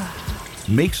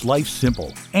 Makes life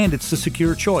simple, and it's the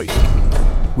secure choice.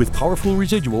 With powerful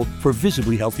residual for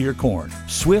visibly healthier corn.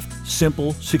 Swift,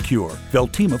 simple, secure.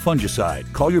 Veltima fungicide.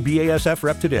 Call your BASF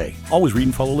rep today. Always read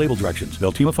and follow label directions.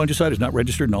 Veltima fungicide is not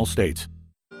registered in all states.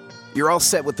 You're all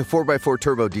set with the 4x4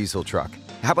 turbo diesel truck.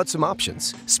 How about some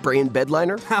options? Spray and bed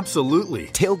liner? Absolutely.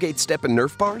 Tailgate step and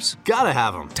Nerf bars? Gotta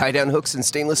have them. Tie-down hooks and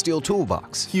stainless steel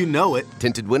toolbox? You know it.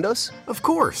 Tinted windows? Of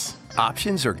course.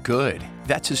 Options are good.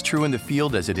 That's as true in the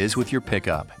field as it is with your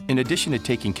pickup. In addition to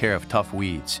taking care of tough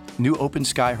weeds, new Open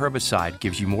Sky herbicide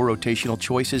gives you more rotational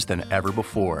choices than ever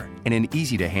before and an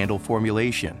easy-to-handle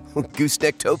formulation.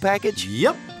 Gooseneck tow package?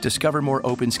 Yep. Discover more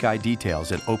Open Sky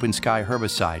details at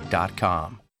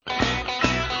OpenSkyHerbicide.com.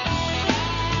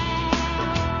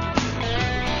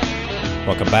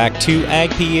 Welcome back to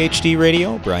Ag PhD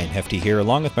Radio. Brian Hefty here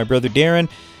along with my brother Darren.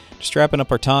 Just wrapping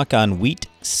up our talk on wheat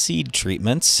seed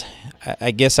treatments.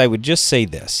 I guess I would just say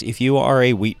this. If you are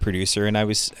a wheat producer, and I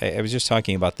was just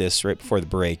talking about this right before the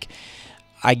break,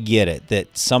 I get it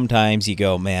that sometimes you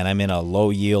go, man, I'm in a low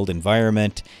yield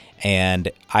environment and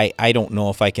I don't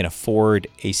know if I can afford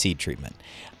a seed treatment.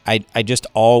 I just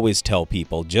always tell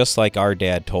people, just like our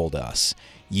dad told us,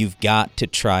 you've got to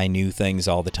try new things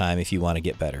all the time if you want to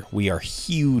get better. We are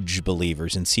huge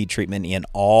believers in seed treatment in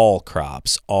all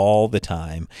crops all the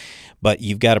time, but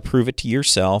you've got to prove it to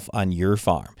yourself on your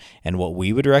farm. And what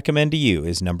we would recommend to you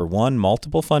is, number one,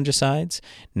 multiple fungicides,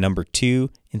 number two,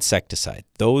 insecticide.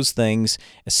 Those things,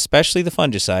 especially the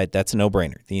fungicide, that's a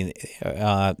no-brainer.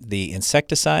 The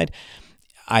insecticide,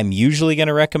 I'm usually going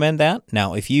to recommend that.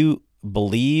 Now, if you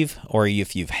believe or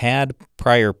if you've had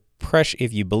prior pressure,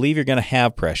 if you believe you're going to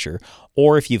have pressure,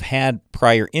 or if you've had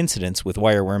prior incidents with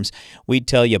wireworms, we'd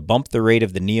tell you bump the rate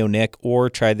of the Neonic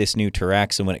or try this new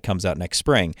Taraxa when it comes out next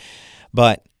spring.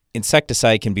 But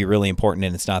insecticide can be really important,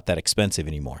 and it's not that expensive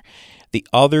anymore. The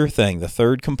other thing, the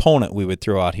third component we would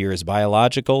throw out here is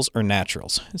biologicals or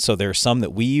naturals. So there are some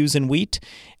that we use in wheat,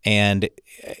 and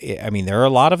I mean, there are a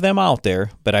lot of them out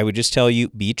there, but I would just tell you,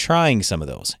 be trying some of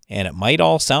those. And it might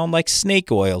all sound like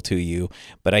snake oil to you,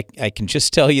 but I can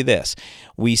just tell you this.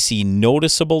 We see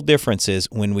noticeable differences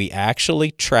when we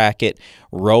actually track it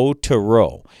row to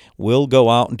row. We'll go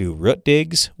out and do root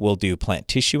digs. We'll do plant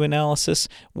tissue analysis.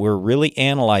 We're really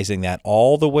analyzing that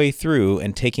all the way through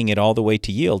and taking it all the way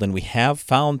to yield. And we have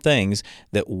found things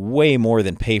that way more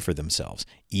than pay for themselves,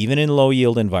 even in low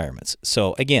yield environments.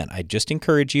 So again, I just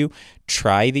encourage you,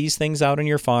 try these things out on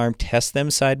your farm, test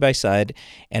them side by side,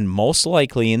 and most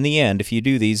likely in the end, if you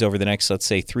do these over the next, let's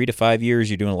say 3 to 5 years,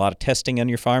 you're doing a lot of testing on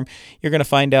your farm, you're going to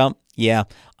find out, yeah,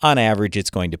 on average, it's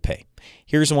going to pay.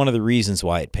 Here's one of the reasons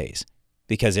why it pays.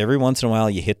 Because every once in a while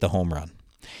you hit the home run.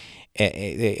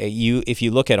 If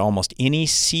you look at almost any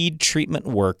seed treatment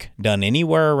work done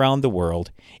anywhere around the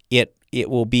world, it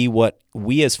will be what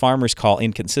we as farmers call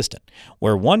inconsistent,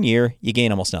 where one year you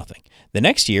gain almost nothing. The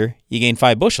next year you gain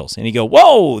 5 bushels, and you go,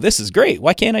 whoa, this is great.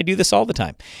 Why can't I do this all the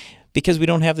time? Because we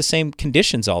don't have the same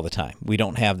conditions all the time. We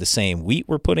don't have the same wheat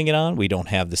we're putting it on. We don't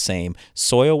have the same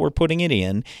soil we're putting it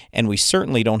in. And we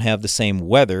certainly don't have the same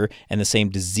weather and the same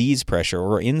disease pressure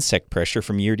or insect pressure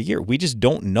from year to year. We just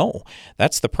don't know.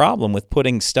 That's the problem with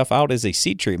putting stuff out as a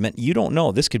seed treatment. You don't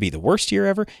know. This could be the worst year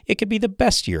ever. It could be the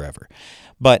best year ever.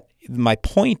 But my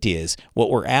point is,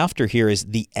 what we're after here is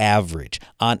the average.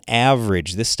 On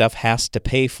average, this stuff has to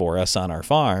pay for us on our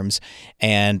farms,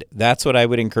 and that's what I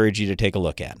would encourage you to take a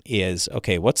look at is,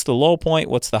 okay, what's the low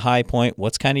point? What's the high point?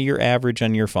 What's kind of your average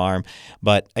on your farm?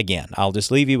 But again, I'll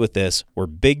just leave you with this. We're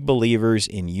big believers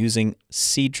in using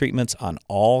seed treatments on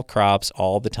all crops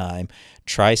all the time.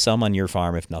 Try some on your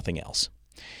farm if nothing else.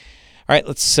 All right,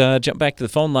 let's jump back to the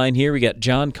phone line here. We got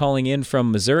John calling in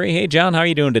from Missouri. Hey, John, how are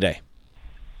you doing today?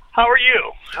 How are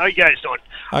you? How you guys doing?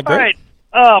 Great.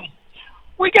 All right.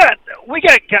 We try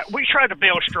to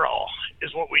bale straw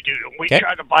is what we do. We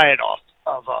try to buy it off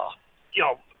of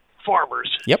farmers.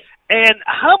 Yep. And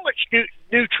how much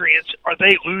nutrients are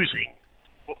they losing?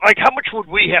 Like, how much would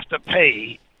we have to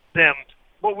pay them?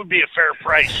 What would be a fair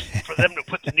price for them to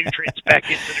put the nutrients back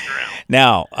into the ground?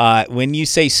 Now, when you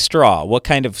say straw, what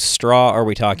kind of straw are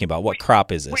we talking about? What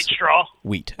crop is this? Wheat straw.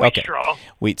 Wheat. Wheat Okay. straw.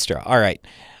 Wheat straw. All right.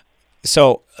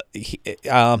 So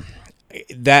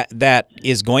that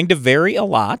is going to vary a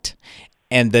lot,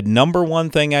 And the number one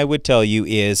thing I would tell you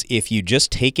is if you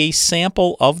just take a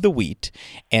sample of the wheat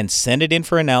and send it in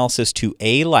for analysis to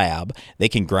a lab, they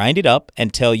can grind it up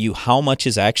and tell you how much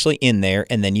is actually in there,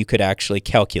 and then you could actually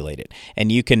calculate it.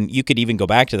 And you could even go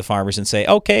back to the farmers and say,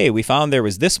 okay, we found there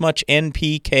was this much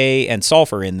NPK and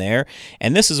sulfur in there,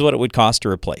 and this is what it would cost to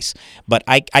replace. But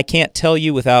I can't tell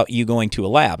you without you going to a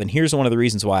lab, and here's one of the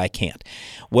reasons why I can't.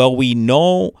 Well, we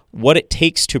know what it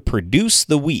takes to produce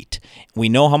the wheat. We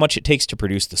know how much it takes to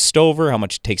produce the stover, how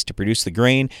much it takes to produce the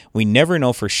grain. We never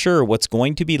know for sure what's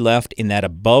going to be left in that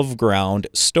above ground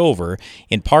stover,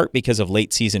 in part because of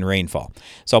late season rainfall.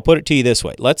 So I'll put it to you this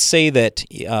way. Let's say that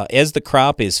as the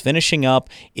crop is finishing up,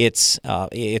 it's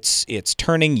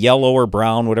turning yellow or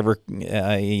brown, whatever,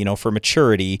 for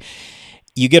maturity.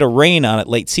 You get a rain on it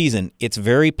late season, it's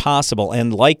very possible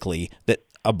and likely that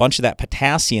a bunch of that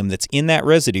potassium that's in that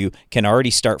residue can already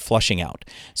start flushing out.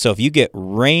 So if you get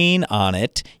rain on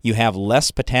it, you have less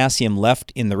potassium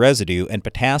left in the residue, and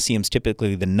potassium's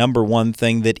typically the number one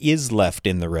thing that is left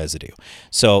in the residue.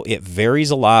 So it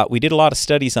varies a lot. We did a lot of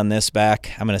studies on this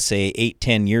back, I'm going to say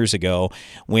 8-10 years ago,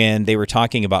 when they were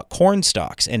talking about corn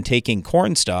stalks and taking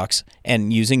corn stalks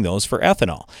and using those for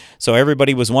ethanol. So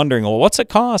everybody was wondering, well, what's it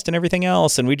cost and everything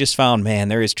else? And we just found, man,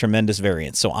 there is tremendous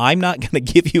variance. So I'm not going to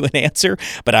give you an answer,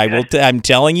 but I'm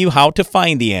telling you how to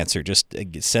find the answer. Just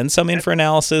send some in for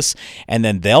analysis, and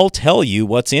then they'll tell you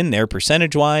what's in there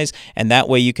percentage-wise, and that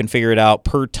way you can figure it out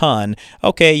per ton.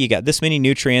 Okay, you got this many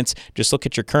nutrients. Just look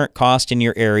at your current cost in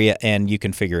your area, and you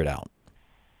can figure it out.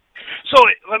 So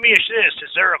let me ask you this.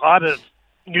 Is there a lot of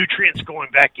nutrients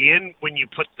going back in when you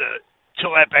put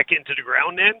till that back into the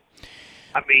ground then?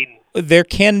 I mean, there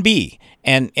can be.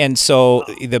 And so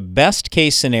the best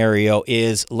case scenario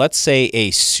is, let's say, a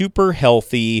super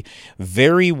healthy,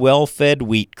 very well-fed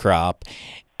wheat crop,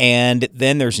 and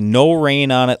then there's no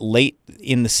rain on it late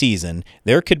in the season.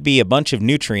 There could be a bunch of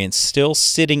nutrients still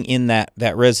sitting in that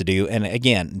residue. And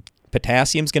again,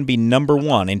 potassium's going to be number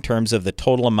one in terms of the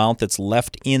total amount that's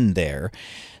left in there.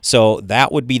 So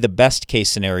that would be the best case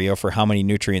scenario for how many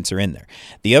nutrients are in there.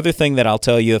 The other thing that I'll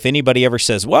tell you, if anybody ever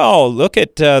says, well, look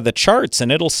at the charts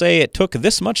and it'll say it took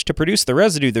this much to produce the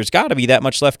residue, there's got to be that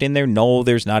much left in there. No,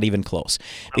 there's not even close.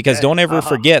 Because don't ever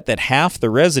forget that half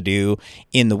the residue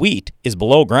in the wheat is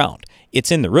below ground. It's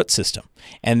in the root system,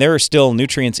 and there are still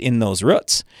nutrients in those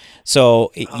roots. So,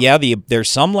 yeah,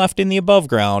 there's some left in the above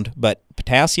ground, but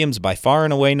potassium's by far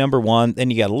and away number one.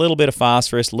 Then you got a little bit of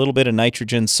phosphorus, a little bit of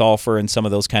nitrogen, sulfur, and some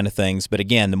of those kind of things. But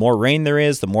again, the more rain there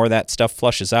is, the more that stuff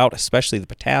flushes out, especially the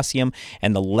potassium,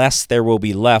 and the less there will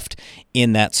be left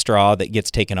in that straw that gets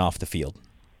taken off the field.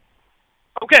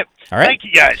 Okay. All right. Thank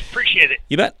you, guys. Appreciate it.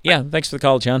 You bet. Yeah, thanks for the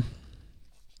call, John.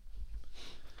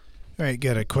 All right,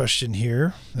 got a question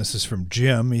here. This is from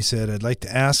Jim. He said, I'd like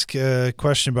to ask a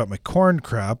question about my corn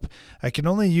crop. I can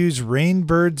only use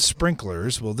rainbird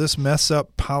sprinklers. Will this mess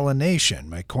up pollination?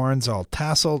 My corn's all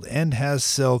tasseled and has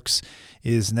silks.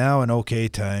 Is now an okay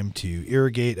time to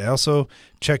irrigate? I also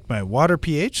checked my water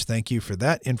pH. Thank you for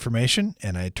that information,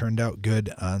 and I turned out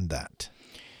good on that.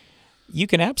 You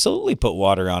can absolutely put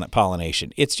water on it,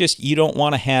 pollination. It's just you don't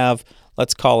want to have,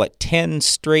 let's call it 10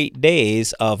 straight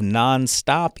days of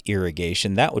nonstop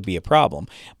irrigation. That would be a problem.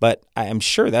 But I'm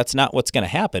sure that's not what's going to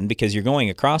happen because you're going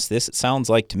across this, it sounds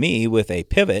like to me, with a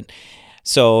pivot.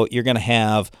 So you're going to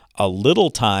have a little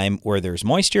time where there's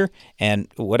moisture and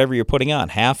whatever you're putting on,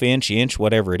 half inch,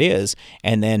 whatever it is,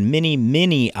 and then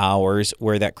many hours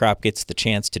where that crop gets the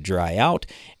chance to dry out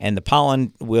and the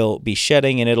pollen will be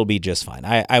shedding and it'll be just fine.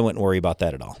 I wouldn't worry about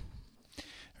that at all.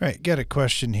 All right, got a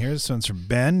question here. This one's from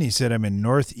Ben. He said, I'm in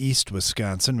northeast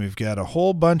Wisconsin. We've got a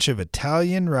whole bunch of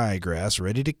Italian ryegrass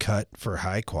ready to cut for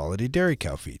high-quality dairy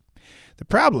cow feed. The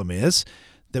problem is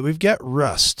that we've got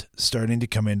rust starting to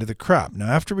come into the crop. Now,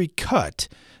 after we cut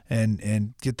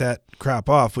and get that crop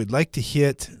off, we'd like to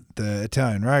hit the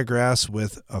Italian ryegrass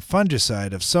with a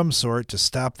fungicide of some sort to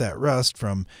stop that rust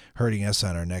from hurting us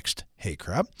on our next hay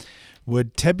crop.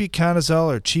 Would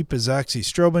tebuconazole or cheap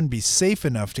azoxystrobin be safe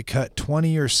enough to cut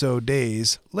 20 or so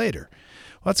days later?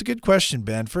 Well, that's a good question,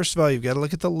 Ben. First of all, you've got to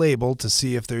look at the label to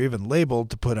see if they're even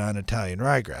labeled to put on Italian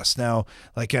ryegrass. Now,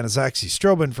 like on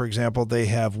azoxystrobin, for example, they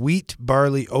have wheat,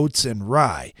 barley, oats, and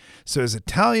rye. So is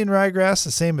Italian ryegrass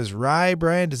the same as rye,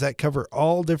 Brian? Does that cover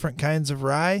all different kinds of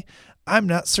rye? I'm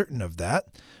not certain of that.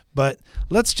 But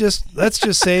let's just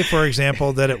say, for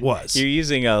example, that it was. You're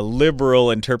using a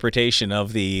liberal interpretation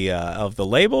of the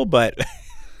label, but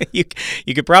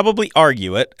You could probably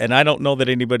argue it, and I don't know that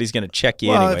anybody's going to check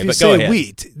you anyway. If you but say go ahead.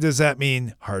 wheat, does that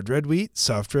mean hard red wheat,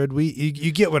 soft red wheat?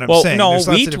 You get what I'm saying. Well, no, There's lots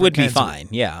of wheat different would be kinds of- fine.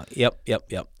 Yeah. Yep.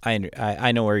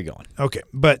 I know where you're going. Okay,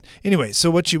 but anyway,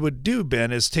 so what you would do,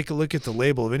 Ben, is take a look at the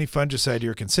label of any fungicide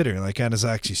you're considering, like on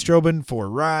azoxystrobin for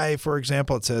rye, for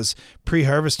example. It says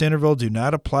pre-harvest interval, do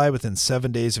not apply within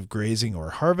 7 days of grazing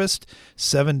or harvest,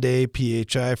 7-day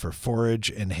PHI for forage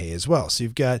and hay as well. So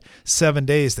you've got 7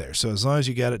 days there. So as long as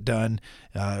you got it done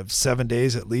 7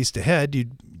 days at least ahead,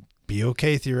 you'd be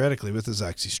okay theoretically with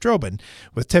azoxystrobin.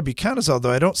 With tebuconazole,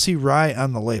 though, I don't see rye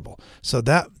on the label. So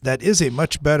that is a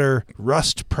much better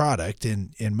rust product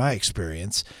in my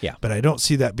experience. Yeah. But I don't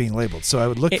see that being labeled. So I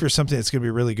would look for something that's going to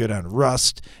be really good on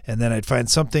rust, and then I'd find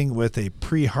something with a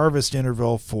pre-harvest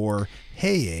interval for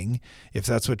haying, if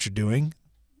that's what you're doing,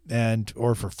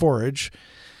 or for forage,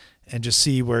 and just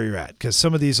see where you're at. Because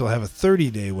some of these will have a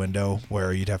 30-day window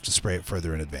where you'd have to spray it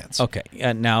further in advance. Okay.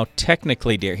 Now,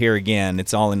 technically, dear, here again,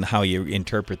 it's all in how you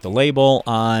interpret the label.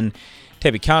 On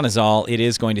tebuconazole, it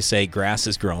is going to say grass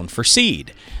is grown for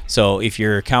seed. So if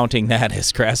you're counting that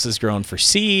as grass is grown for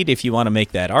seed, if you want to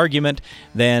make that argument,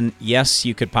 then yes,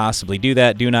 you could possibly do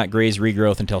that. Do not graze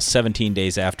regrowth until 17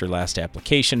 days after last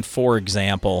application. For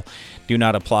example, do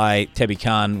not apply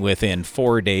Tebucon within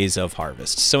 4 days of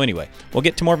harvest. So anyway, we'll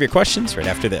get to more of your questions right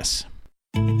after this.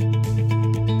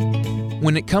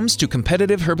 When it comes to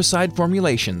competitive herbicide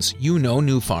formulations, you know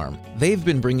New Farm. They've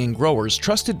been bringing growers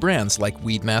trusted brands like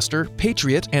Weedmaster,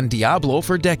 Patriot, and Diablo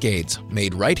for decades,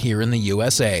 made right here in the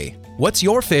USA. What's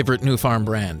your favorite New Farm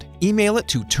brand? Email it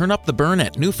to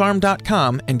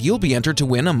turnuptheburn@newfarm.com and you'll be entered to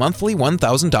win a monthly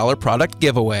 $1,000 product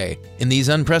giveaway. In these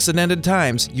unprecedented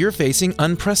times, you're facing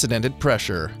unprecedented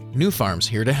pressure. New Farm's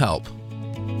here to help.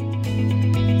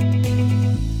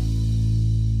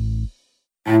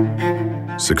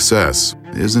 Success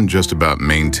isn't just about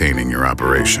maintaining your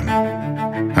operation,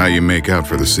 how you make out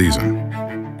for the season,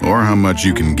 or how much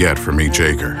you can get from each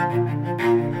acre.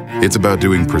 It's about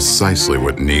doing precisely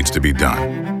what needs to be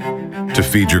done to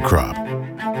feed your crop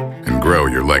and grow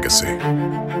your legacy,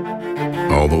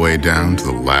 all the way down to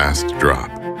the last drop.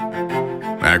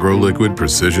 AgroLiquid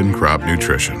Precision Crop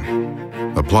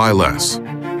Nutrition. Apply less,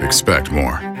 expect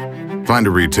more. Find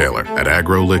a retailer at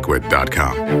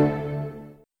agroliquid.com.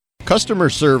 Customer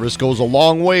service goes a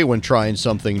long way when trying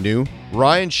something new.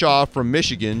 Ryan Shaw from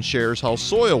Michigan shares how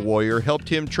Soil Warrior helped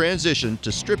him transition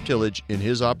to strip tillage in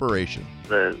his operation.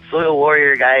 The Soil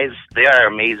Warrior guys, they are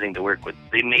amazing to work with.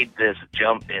 They made this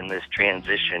jump in this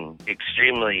transition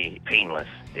extremely painless.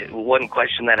 One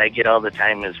question that I get all the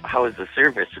time is, how is the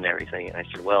service and everything? And I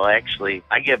said, well, actually,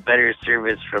 I get better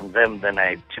service from them than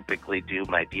I typically do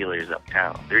my dealers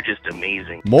uptown. They're just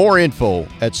amazing. More info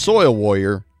at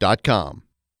soilwarrior.com.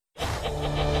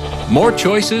 More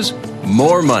choices,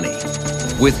 more money.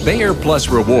 With Bayer Plus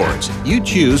Rewards, you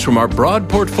choose from our broad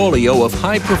portfolio of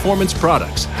high-performance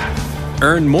products.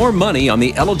 Earn more money on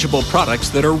the eligible products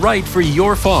that are right for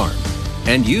your farm.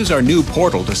 And use our new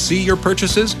portal to see your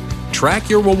purchases, track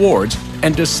your rewards,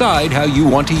 and decide how you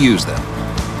want to use them.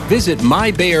 Visit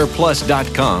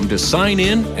mybayerplus.com to sign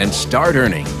in and start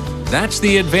earning. That's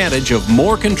the advantage of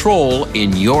more control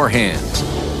in your hands.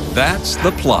 That's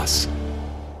the plus.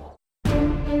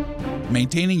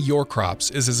 Maintaining your crops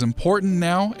is as important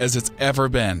now as it's ever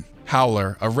been.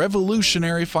 Howler, a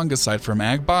revolutionary fungicide from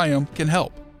AgBiome, can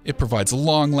help. It provides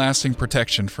long-lasting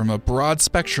protection from a broad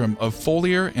spectrum of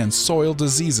foliar and soil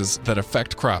diseases that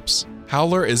affect crops.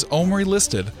 Howler is OMRI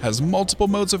listed, has multiple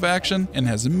modes of action, and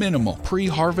has minimal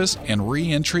pre-harvest and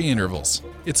re-entry intervals.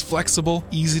 It's flexible,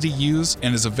 easy to use,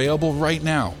 and is available right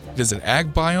now. Visit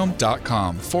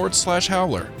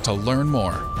agbiome.com/howler to learn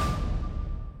more.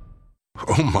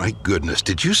 Oh my goodness,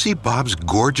 did you see Bob's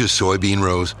gorgeous soybean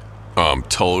rows?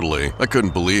 Totally. I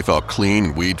couldn't believe how clean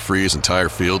and weed-free his entire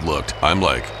field looked. I'm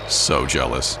like, so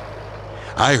jealous.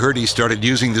 I heard he started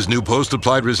using this new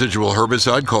post-applied residual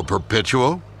herbicide called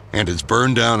Perpetuo, and its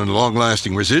burn down and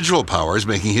long-lasting residual power is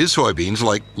making his soybeans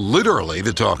like literally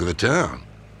the talk of the town.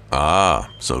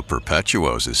 Ah, so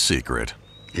Perpetuo's his secret.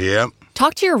 Yep.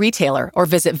 Talk to your retailer or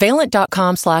visit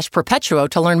valent.com/perpetuo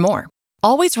to learn more.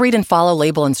 Always read and follow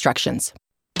label instructions.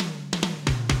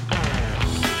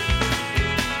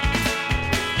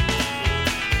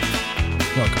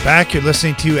 Welcome back. You're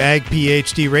listening to Ag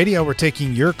PhD Radio. We're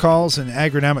taking your calls and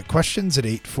agronomic questions at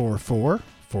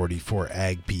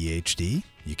 844-44-AG-PhD.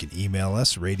 You can email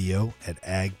us,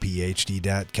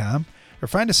 radio@agphd.com, or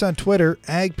find us on Twitter,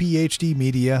 AgPhD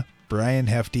Media, Brian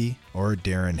Hefty, or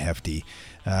Darren Hefty.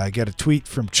 I got a tweet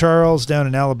from Charles down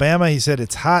in Alabama. He said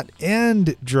it's hot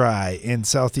and dry in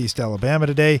southeast Alabama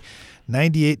today.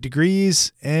 98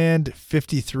 degrees and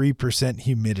 53%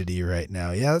 humidity right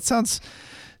now. Yeah, that sounds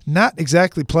not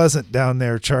exactly pleasant down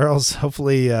there, Charles.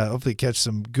 Hopefully catch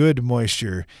some good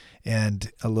moisture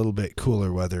and a little bit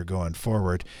cooler weather going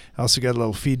forward. I also got a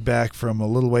little feedback from a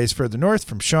little ways further north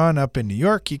from Sean up in New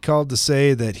York. He called to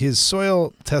say that his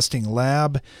soil testing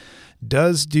lab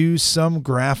does do some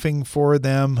graphing for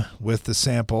them with the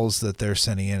samples that they're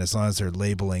sending in, as long as they're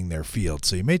labeling their field.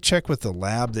 So you may check with the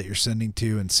lab that you're sending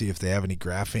to and see if they have any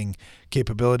graphing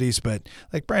capabilities. But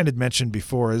like Brian had mentioned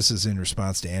before, this is in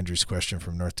response to Andrew's question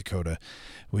from North Dakota.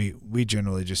 We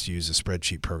generally just use a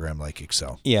spreadsheet program like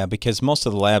Excel. Yeah, because most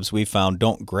of the labs we found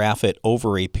don't graph it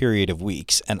over a period of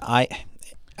weeks. And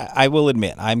I will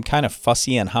admit, I'm kind of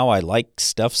fussy on how I like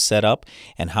stuff set up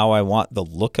and how I want the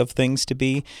look of things to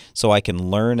be so I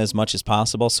can learn as much as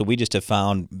possible. So we just have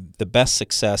found the best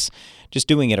success just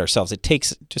doing it ourselves. It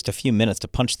takes just a few minutes to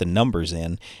punch the numbers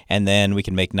in, and then we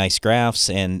can make nice graphs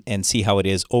and see how it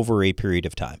is over a period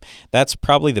of time. That's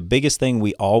probably the biggest thing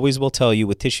we always will tell you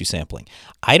with tissue sampling.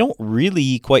 I don't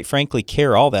really, quite frankly,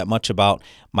 care all that much about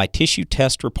my tissue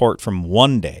test report from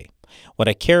one day. What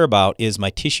I care about is my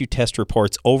tissue test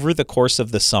reports over the course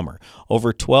of the summer,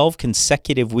 over 12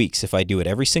 consecutive weeks. If I do it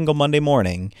every single Monday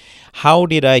morning, how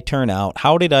did I turn out?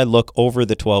 How did I look over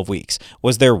the 12 weeks?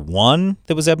 Was there one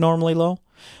that was abnormally low?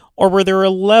 Or were there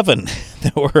 11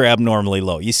 that were abnormally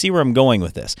low? You see where I'm going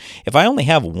with this. If I only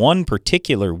have one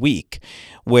particular week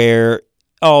where,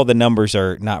 the numbers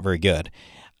are not very good,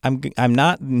 I'm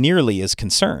not nearly as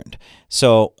concerned.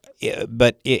 So,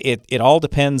 but it all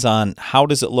depends on how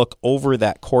does it look over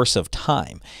that course of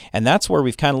time. And that's where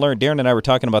we've kind of learned. Darren and I were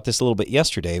talking about this a little bit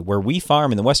yesterday. Where we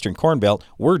farm in the Western Corn Belt,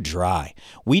 we're dry.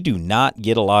 We do not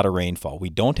get a lot of rainfall. We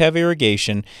don't have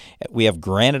irrigation. We have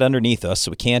granite underneath us,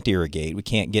 so we can't irrigate. We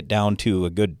can't get down to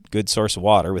a good source of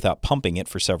water without pumping it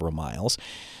for several miles.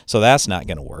 So that's not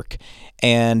going to work.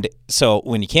 And so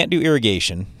when you can't do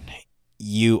irrigation,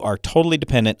 you are totally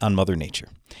dependent on Mother Nature.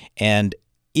 And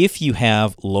if you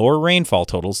have lower rainfall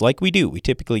totals like we do, we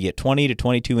typically get 20 to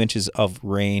 22 inches of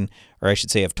rain, or I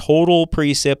should say of total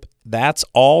precip. That's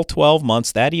all 12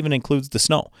 months. That even includes the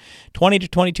snow. 20 to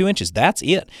 22 inches, that's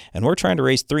it. And we're trying to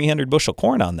raise 300 bushel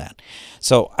corn on that.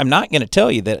 So I'm not going to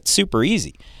tell you that it's super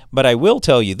easy, but I will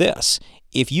tell you this.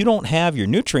 If you don't have your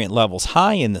nutrient levels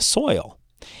high in the soil,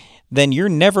 then you're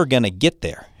never going to get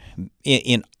there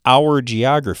in our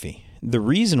geography. The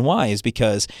reason why is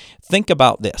because think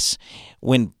about this.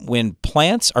 When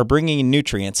plants are bringing in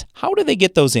nutrients, how do they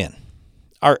get those in?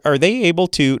 Are they able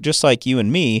to, just like you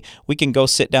and me, we can go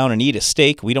sit down and eat a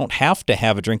steak. We don't have to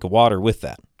have a drink of water with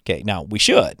that. Okay, now we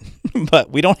should, but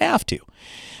we don't have to.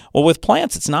 Well, with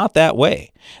plants, it's not that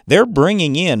way. They're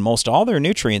bringing in most all their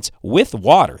nutrients with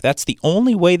water. That's the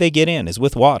only way they get in is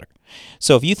with water.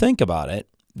 So if you think about it,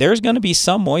 there's going to be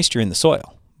some moisture in the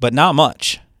soil, but not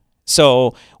much.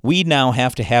 So we now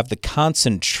have to have the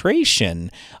concentration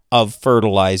of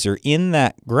fertilizer in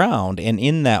that ground and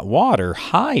in that water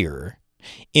higher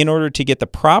in order to get the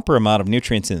proper amount of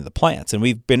nutrients into the plants. And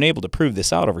we've been able to prove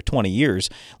this out over 20 years.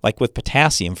 Like with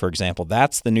potassium, for example,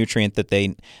 that's the nutrient that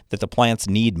the plants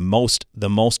need the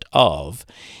most of.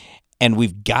 And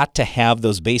we've got to have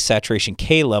those base saturation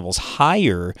K levels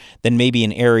higher than maybe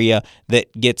an area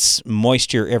that gets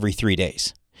moisture every 3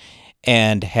 days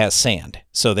and has sand,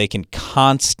 so they can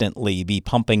constantly be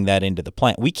pumping that into the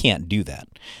plant. We can't do that.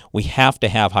 We have to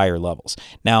have higher levels.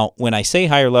 Now, when I say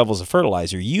higher levels of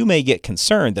fertilizer, you may get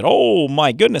concerned that, oh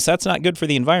my goodness, that's not good for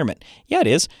the environment. Yeah, it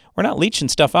is. We're not leaching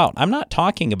stuff out. I'm not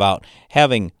talking about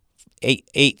having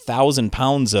 8,000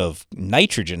 pounds of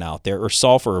nitrogen out there or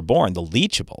sulfur or boron, the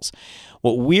leachables.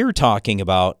 What we're talking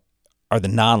about are the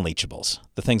non-leachables,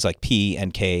 the things like P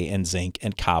and K and zinc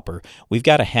and copper. We've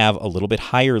got to have a little bit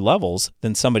higher levels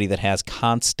than somebody that has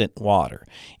constant water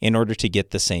in order to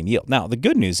get the same yield. Now, the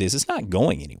good news is it's not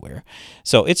going anywhere.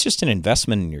 So it's just an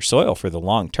investment in your soil for the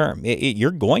long term.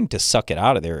 You're going to suck it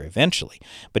out of there eventually,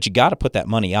 but you got to put that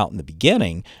money out in the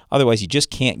beginning. Otherwise, you just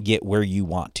can't get where you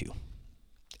want to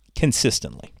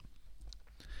consistently.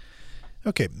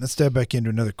 Okay, let's dive back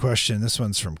into another question. This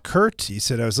one's from Kurt. He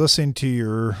said, I was listening to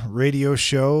your radio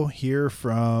show here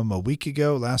from a week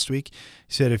ago, last week.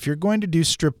 He said, if you're going to do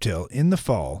strip till in the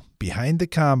fall behind the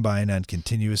combine on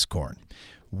continuous corn,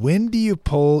 when do you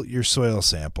pull your soil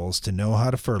samples to know how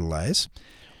to fertilize?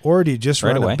 Or do you just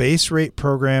run a base rate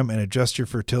program and adjust your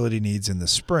fertility needs in the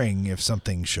spring if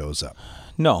something shows up?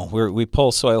 No, we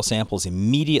pull soil samples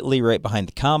immediately right behind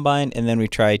the combine, and then we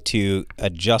try to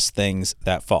adjust things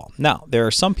that fall. Now, there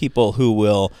are some people who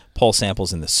will pull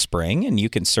samples in the spring, and you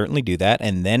can certainly do that,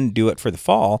 and then do it for the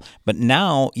fall. But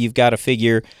now you've got to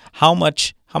figure how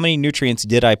many nutrients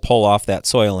did I pull off that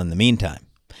soil in the meantime?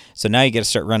 So now you got to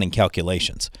start running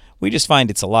calculations. We just find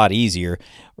it's a lot easier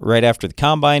right after the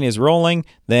combine is rolling,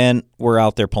 then we're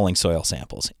out there pulling soil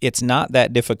samples. It's not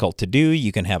that difficult to do.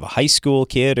 You can have a high school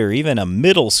kid or even a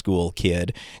middle school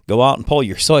kid go out and pull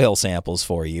your soil samples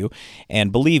for you.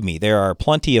 And believe me, there are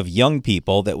plenty of young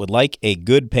people that would like a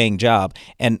good paying job.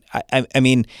 And I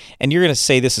mean, and you're going to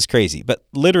say this is crazy, but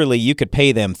literally you could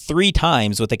pay them 3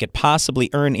 times what they could possibly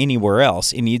earn anywhere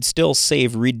else, and you'd still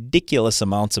save ridiculous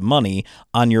amounts of money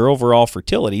on your overall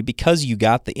fertility because you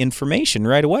got the information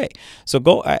right away. So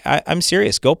I'm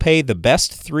serious. Go pay the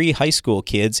best 3 high school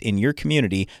kids in your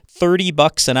community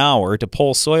 $30 an hour to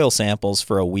pull soil samples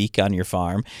for a week on your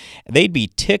farm. They'd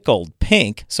be tickled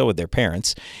pink, so would their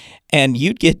parents, and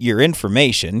you'd get your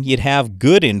information. You'd have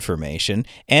good information,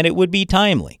 and it would be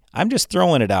timely. I'm just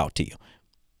throwing it out to you.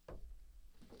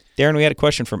 Darren, we had a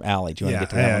question from Allie. Do you want to get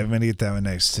to that one? I'm going to get that one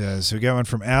next. So we got one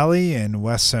from Allie in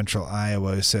west central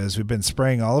Iowa who says, we've been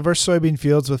spraying all of our soybean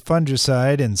fields with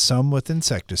fungicide and some with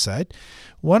insecticide.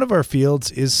 One of our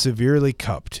fields is severely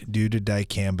cupped due to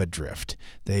dicamba drift.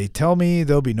 They tell me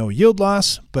there'll be no yield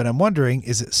loss, but I'm wondering,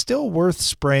 is it still worth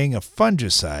spraying a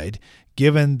fungicide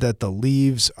given that the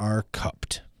leaves are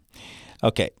cupped?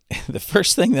 Okay, the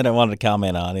first thing that I wanted to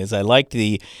comment on is I like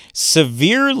the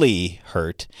severely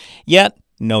hurt, yet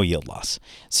no yield loss.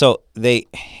 So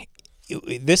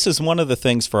this is one of the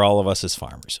things for all of us as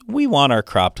farmers. We want our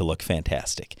crop to look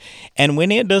fantastic. And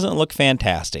when it doesn't look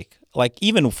fantastic, like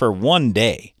even for one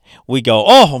day, we go,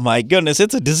 oh my goodness,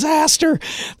 it's a disaster.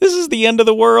 This is the end of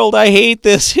the world. I hate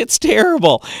this. It's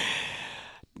terrible.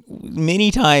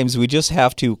 Many times we just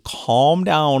have to calm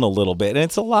down a little bit. And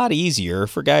it's a lot easier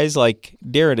for guys like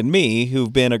Darren and me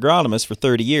who've been agronomists for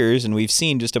 30 years and we've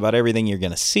seen just about everything you're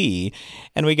going to see.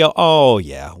 And we go, oh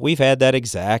yeah, we've had that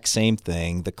exact same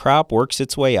thing. The crop works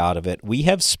its way out of it. We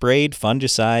have sprayed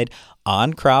fungicide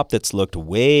on crop that's looked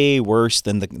way worse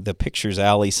than the pictures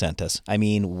Allie sent us. I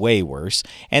mean, way worse,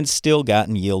 and still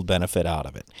gotten yield benefit out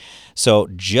of it. So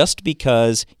just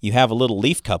because you have a little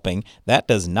leaf cupping, that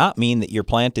does not mean that your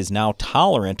plant is now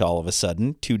tolerant all of a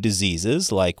sudden to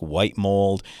diseases like white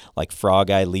mold, like frog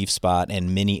eye leaf spot,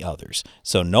 and many others.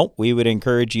 So nope, we would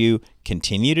encourage you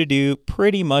continue to do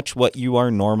pretty much what you are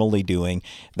normally doing.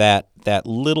 That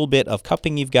little bit of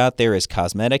cupping you've got there is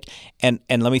cosmetic. And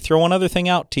let me throw one other thing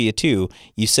out to you too.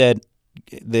 You said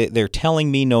they're telling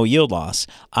me no yield loss.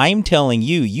 I'm telling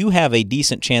you, you have a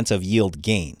decent chance of yield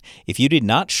gain. If you did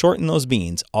not shorten those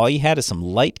beans, all you had is some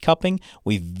light cupping,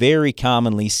 we very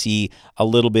commonly see a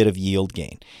little bit of yield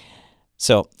gain.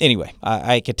 So anyway,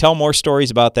 I could tell more stories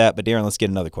about that, but Darren, let's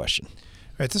get another question.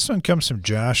 All right, this one comes from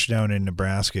Josh down in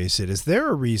Nebraska. He said, is there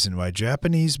a reason why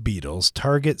Japanese beetles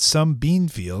target some bean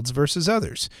fields versus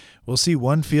others? We'll see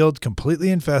one field completely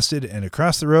infested and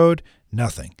across the road,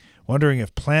 nothing. Wondering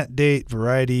if plant date,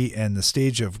 variety, and the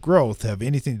stage of growth have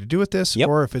anything to do with this,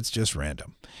 or if it's just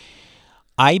random.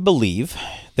 I believe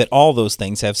that all those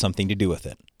things have something to do with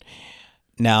it.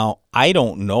 Now, I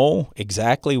don't know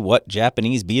exactly what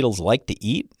Japanese beetles like to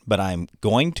eat, but I'm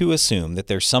going to assume that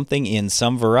there's something in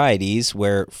some varieties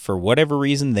where, for whatever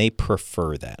reason, they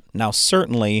prefer that. Now,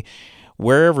 certainly,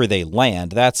 wherever they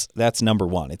land, that's number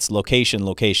one. It's location,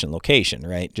 location, location,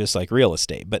 right? Just like real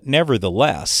estate. But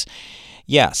nevertheless,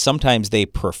 yeah, sometimes they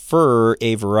prefer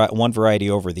one variety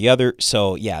over the other.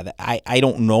 So, yeah, I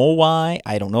don't know why.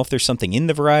 I don't know if there's something in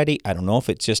the variety. I don't know if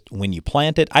it's just when you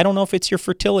plant it. I don't know if it's your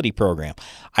fertility program.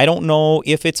 I don't know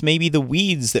if it's maybe the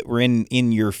weeds that were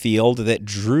in your field that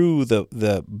drew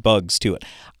the bugs to it.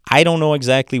 I don't know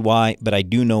exactly why, but I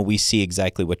do know we see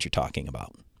exactly what you're talking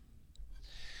about.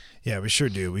 Yeah, we sure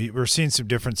do. We're seeing some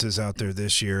differences out there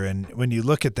this year. And when you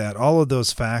look at that, all of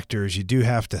those factors, you do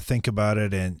have to think about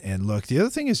it and look. The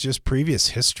other thing is just previous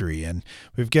history. And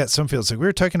we've got some fields, like we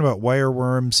were talking about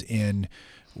wireworms in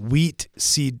wheat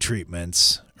seed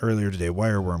treatments earlier today,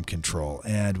 wireworm control.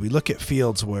 And we look at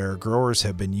fields where growers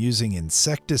have been using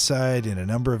insecticide in a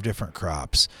number of different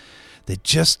crops. They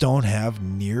just don't have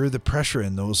near the pressure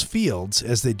in those fields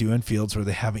as they do in fields where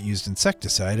they haven't used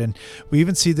insecticide. And we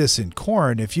even see this in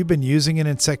corn. If you've been using an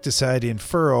insecticide in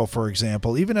furrow, for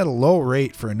example, even at a low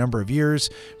rate for a number of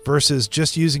years versus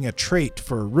just using a trait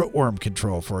for rootworm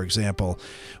control, for example,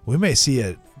 we may see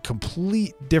a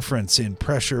complete difference in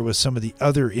pressure with some of the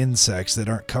other insects that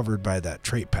aren't covered by that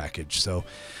trait package. So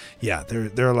yeah,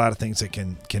 there are a lot of things that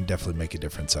can definitely make a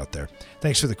difference out there.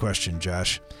 Thanks for the question,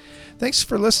 Josh. Thanks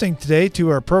for listening today to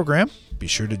our program. Be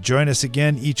sure to join us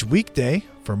again each weekday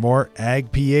for more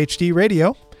Ag PhD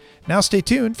Radio. Now stay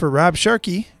tuned for Rob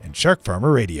Sharkey and Shark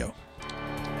Farmer Radio.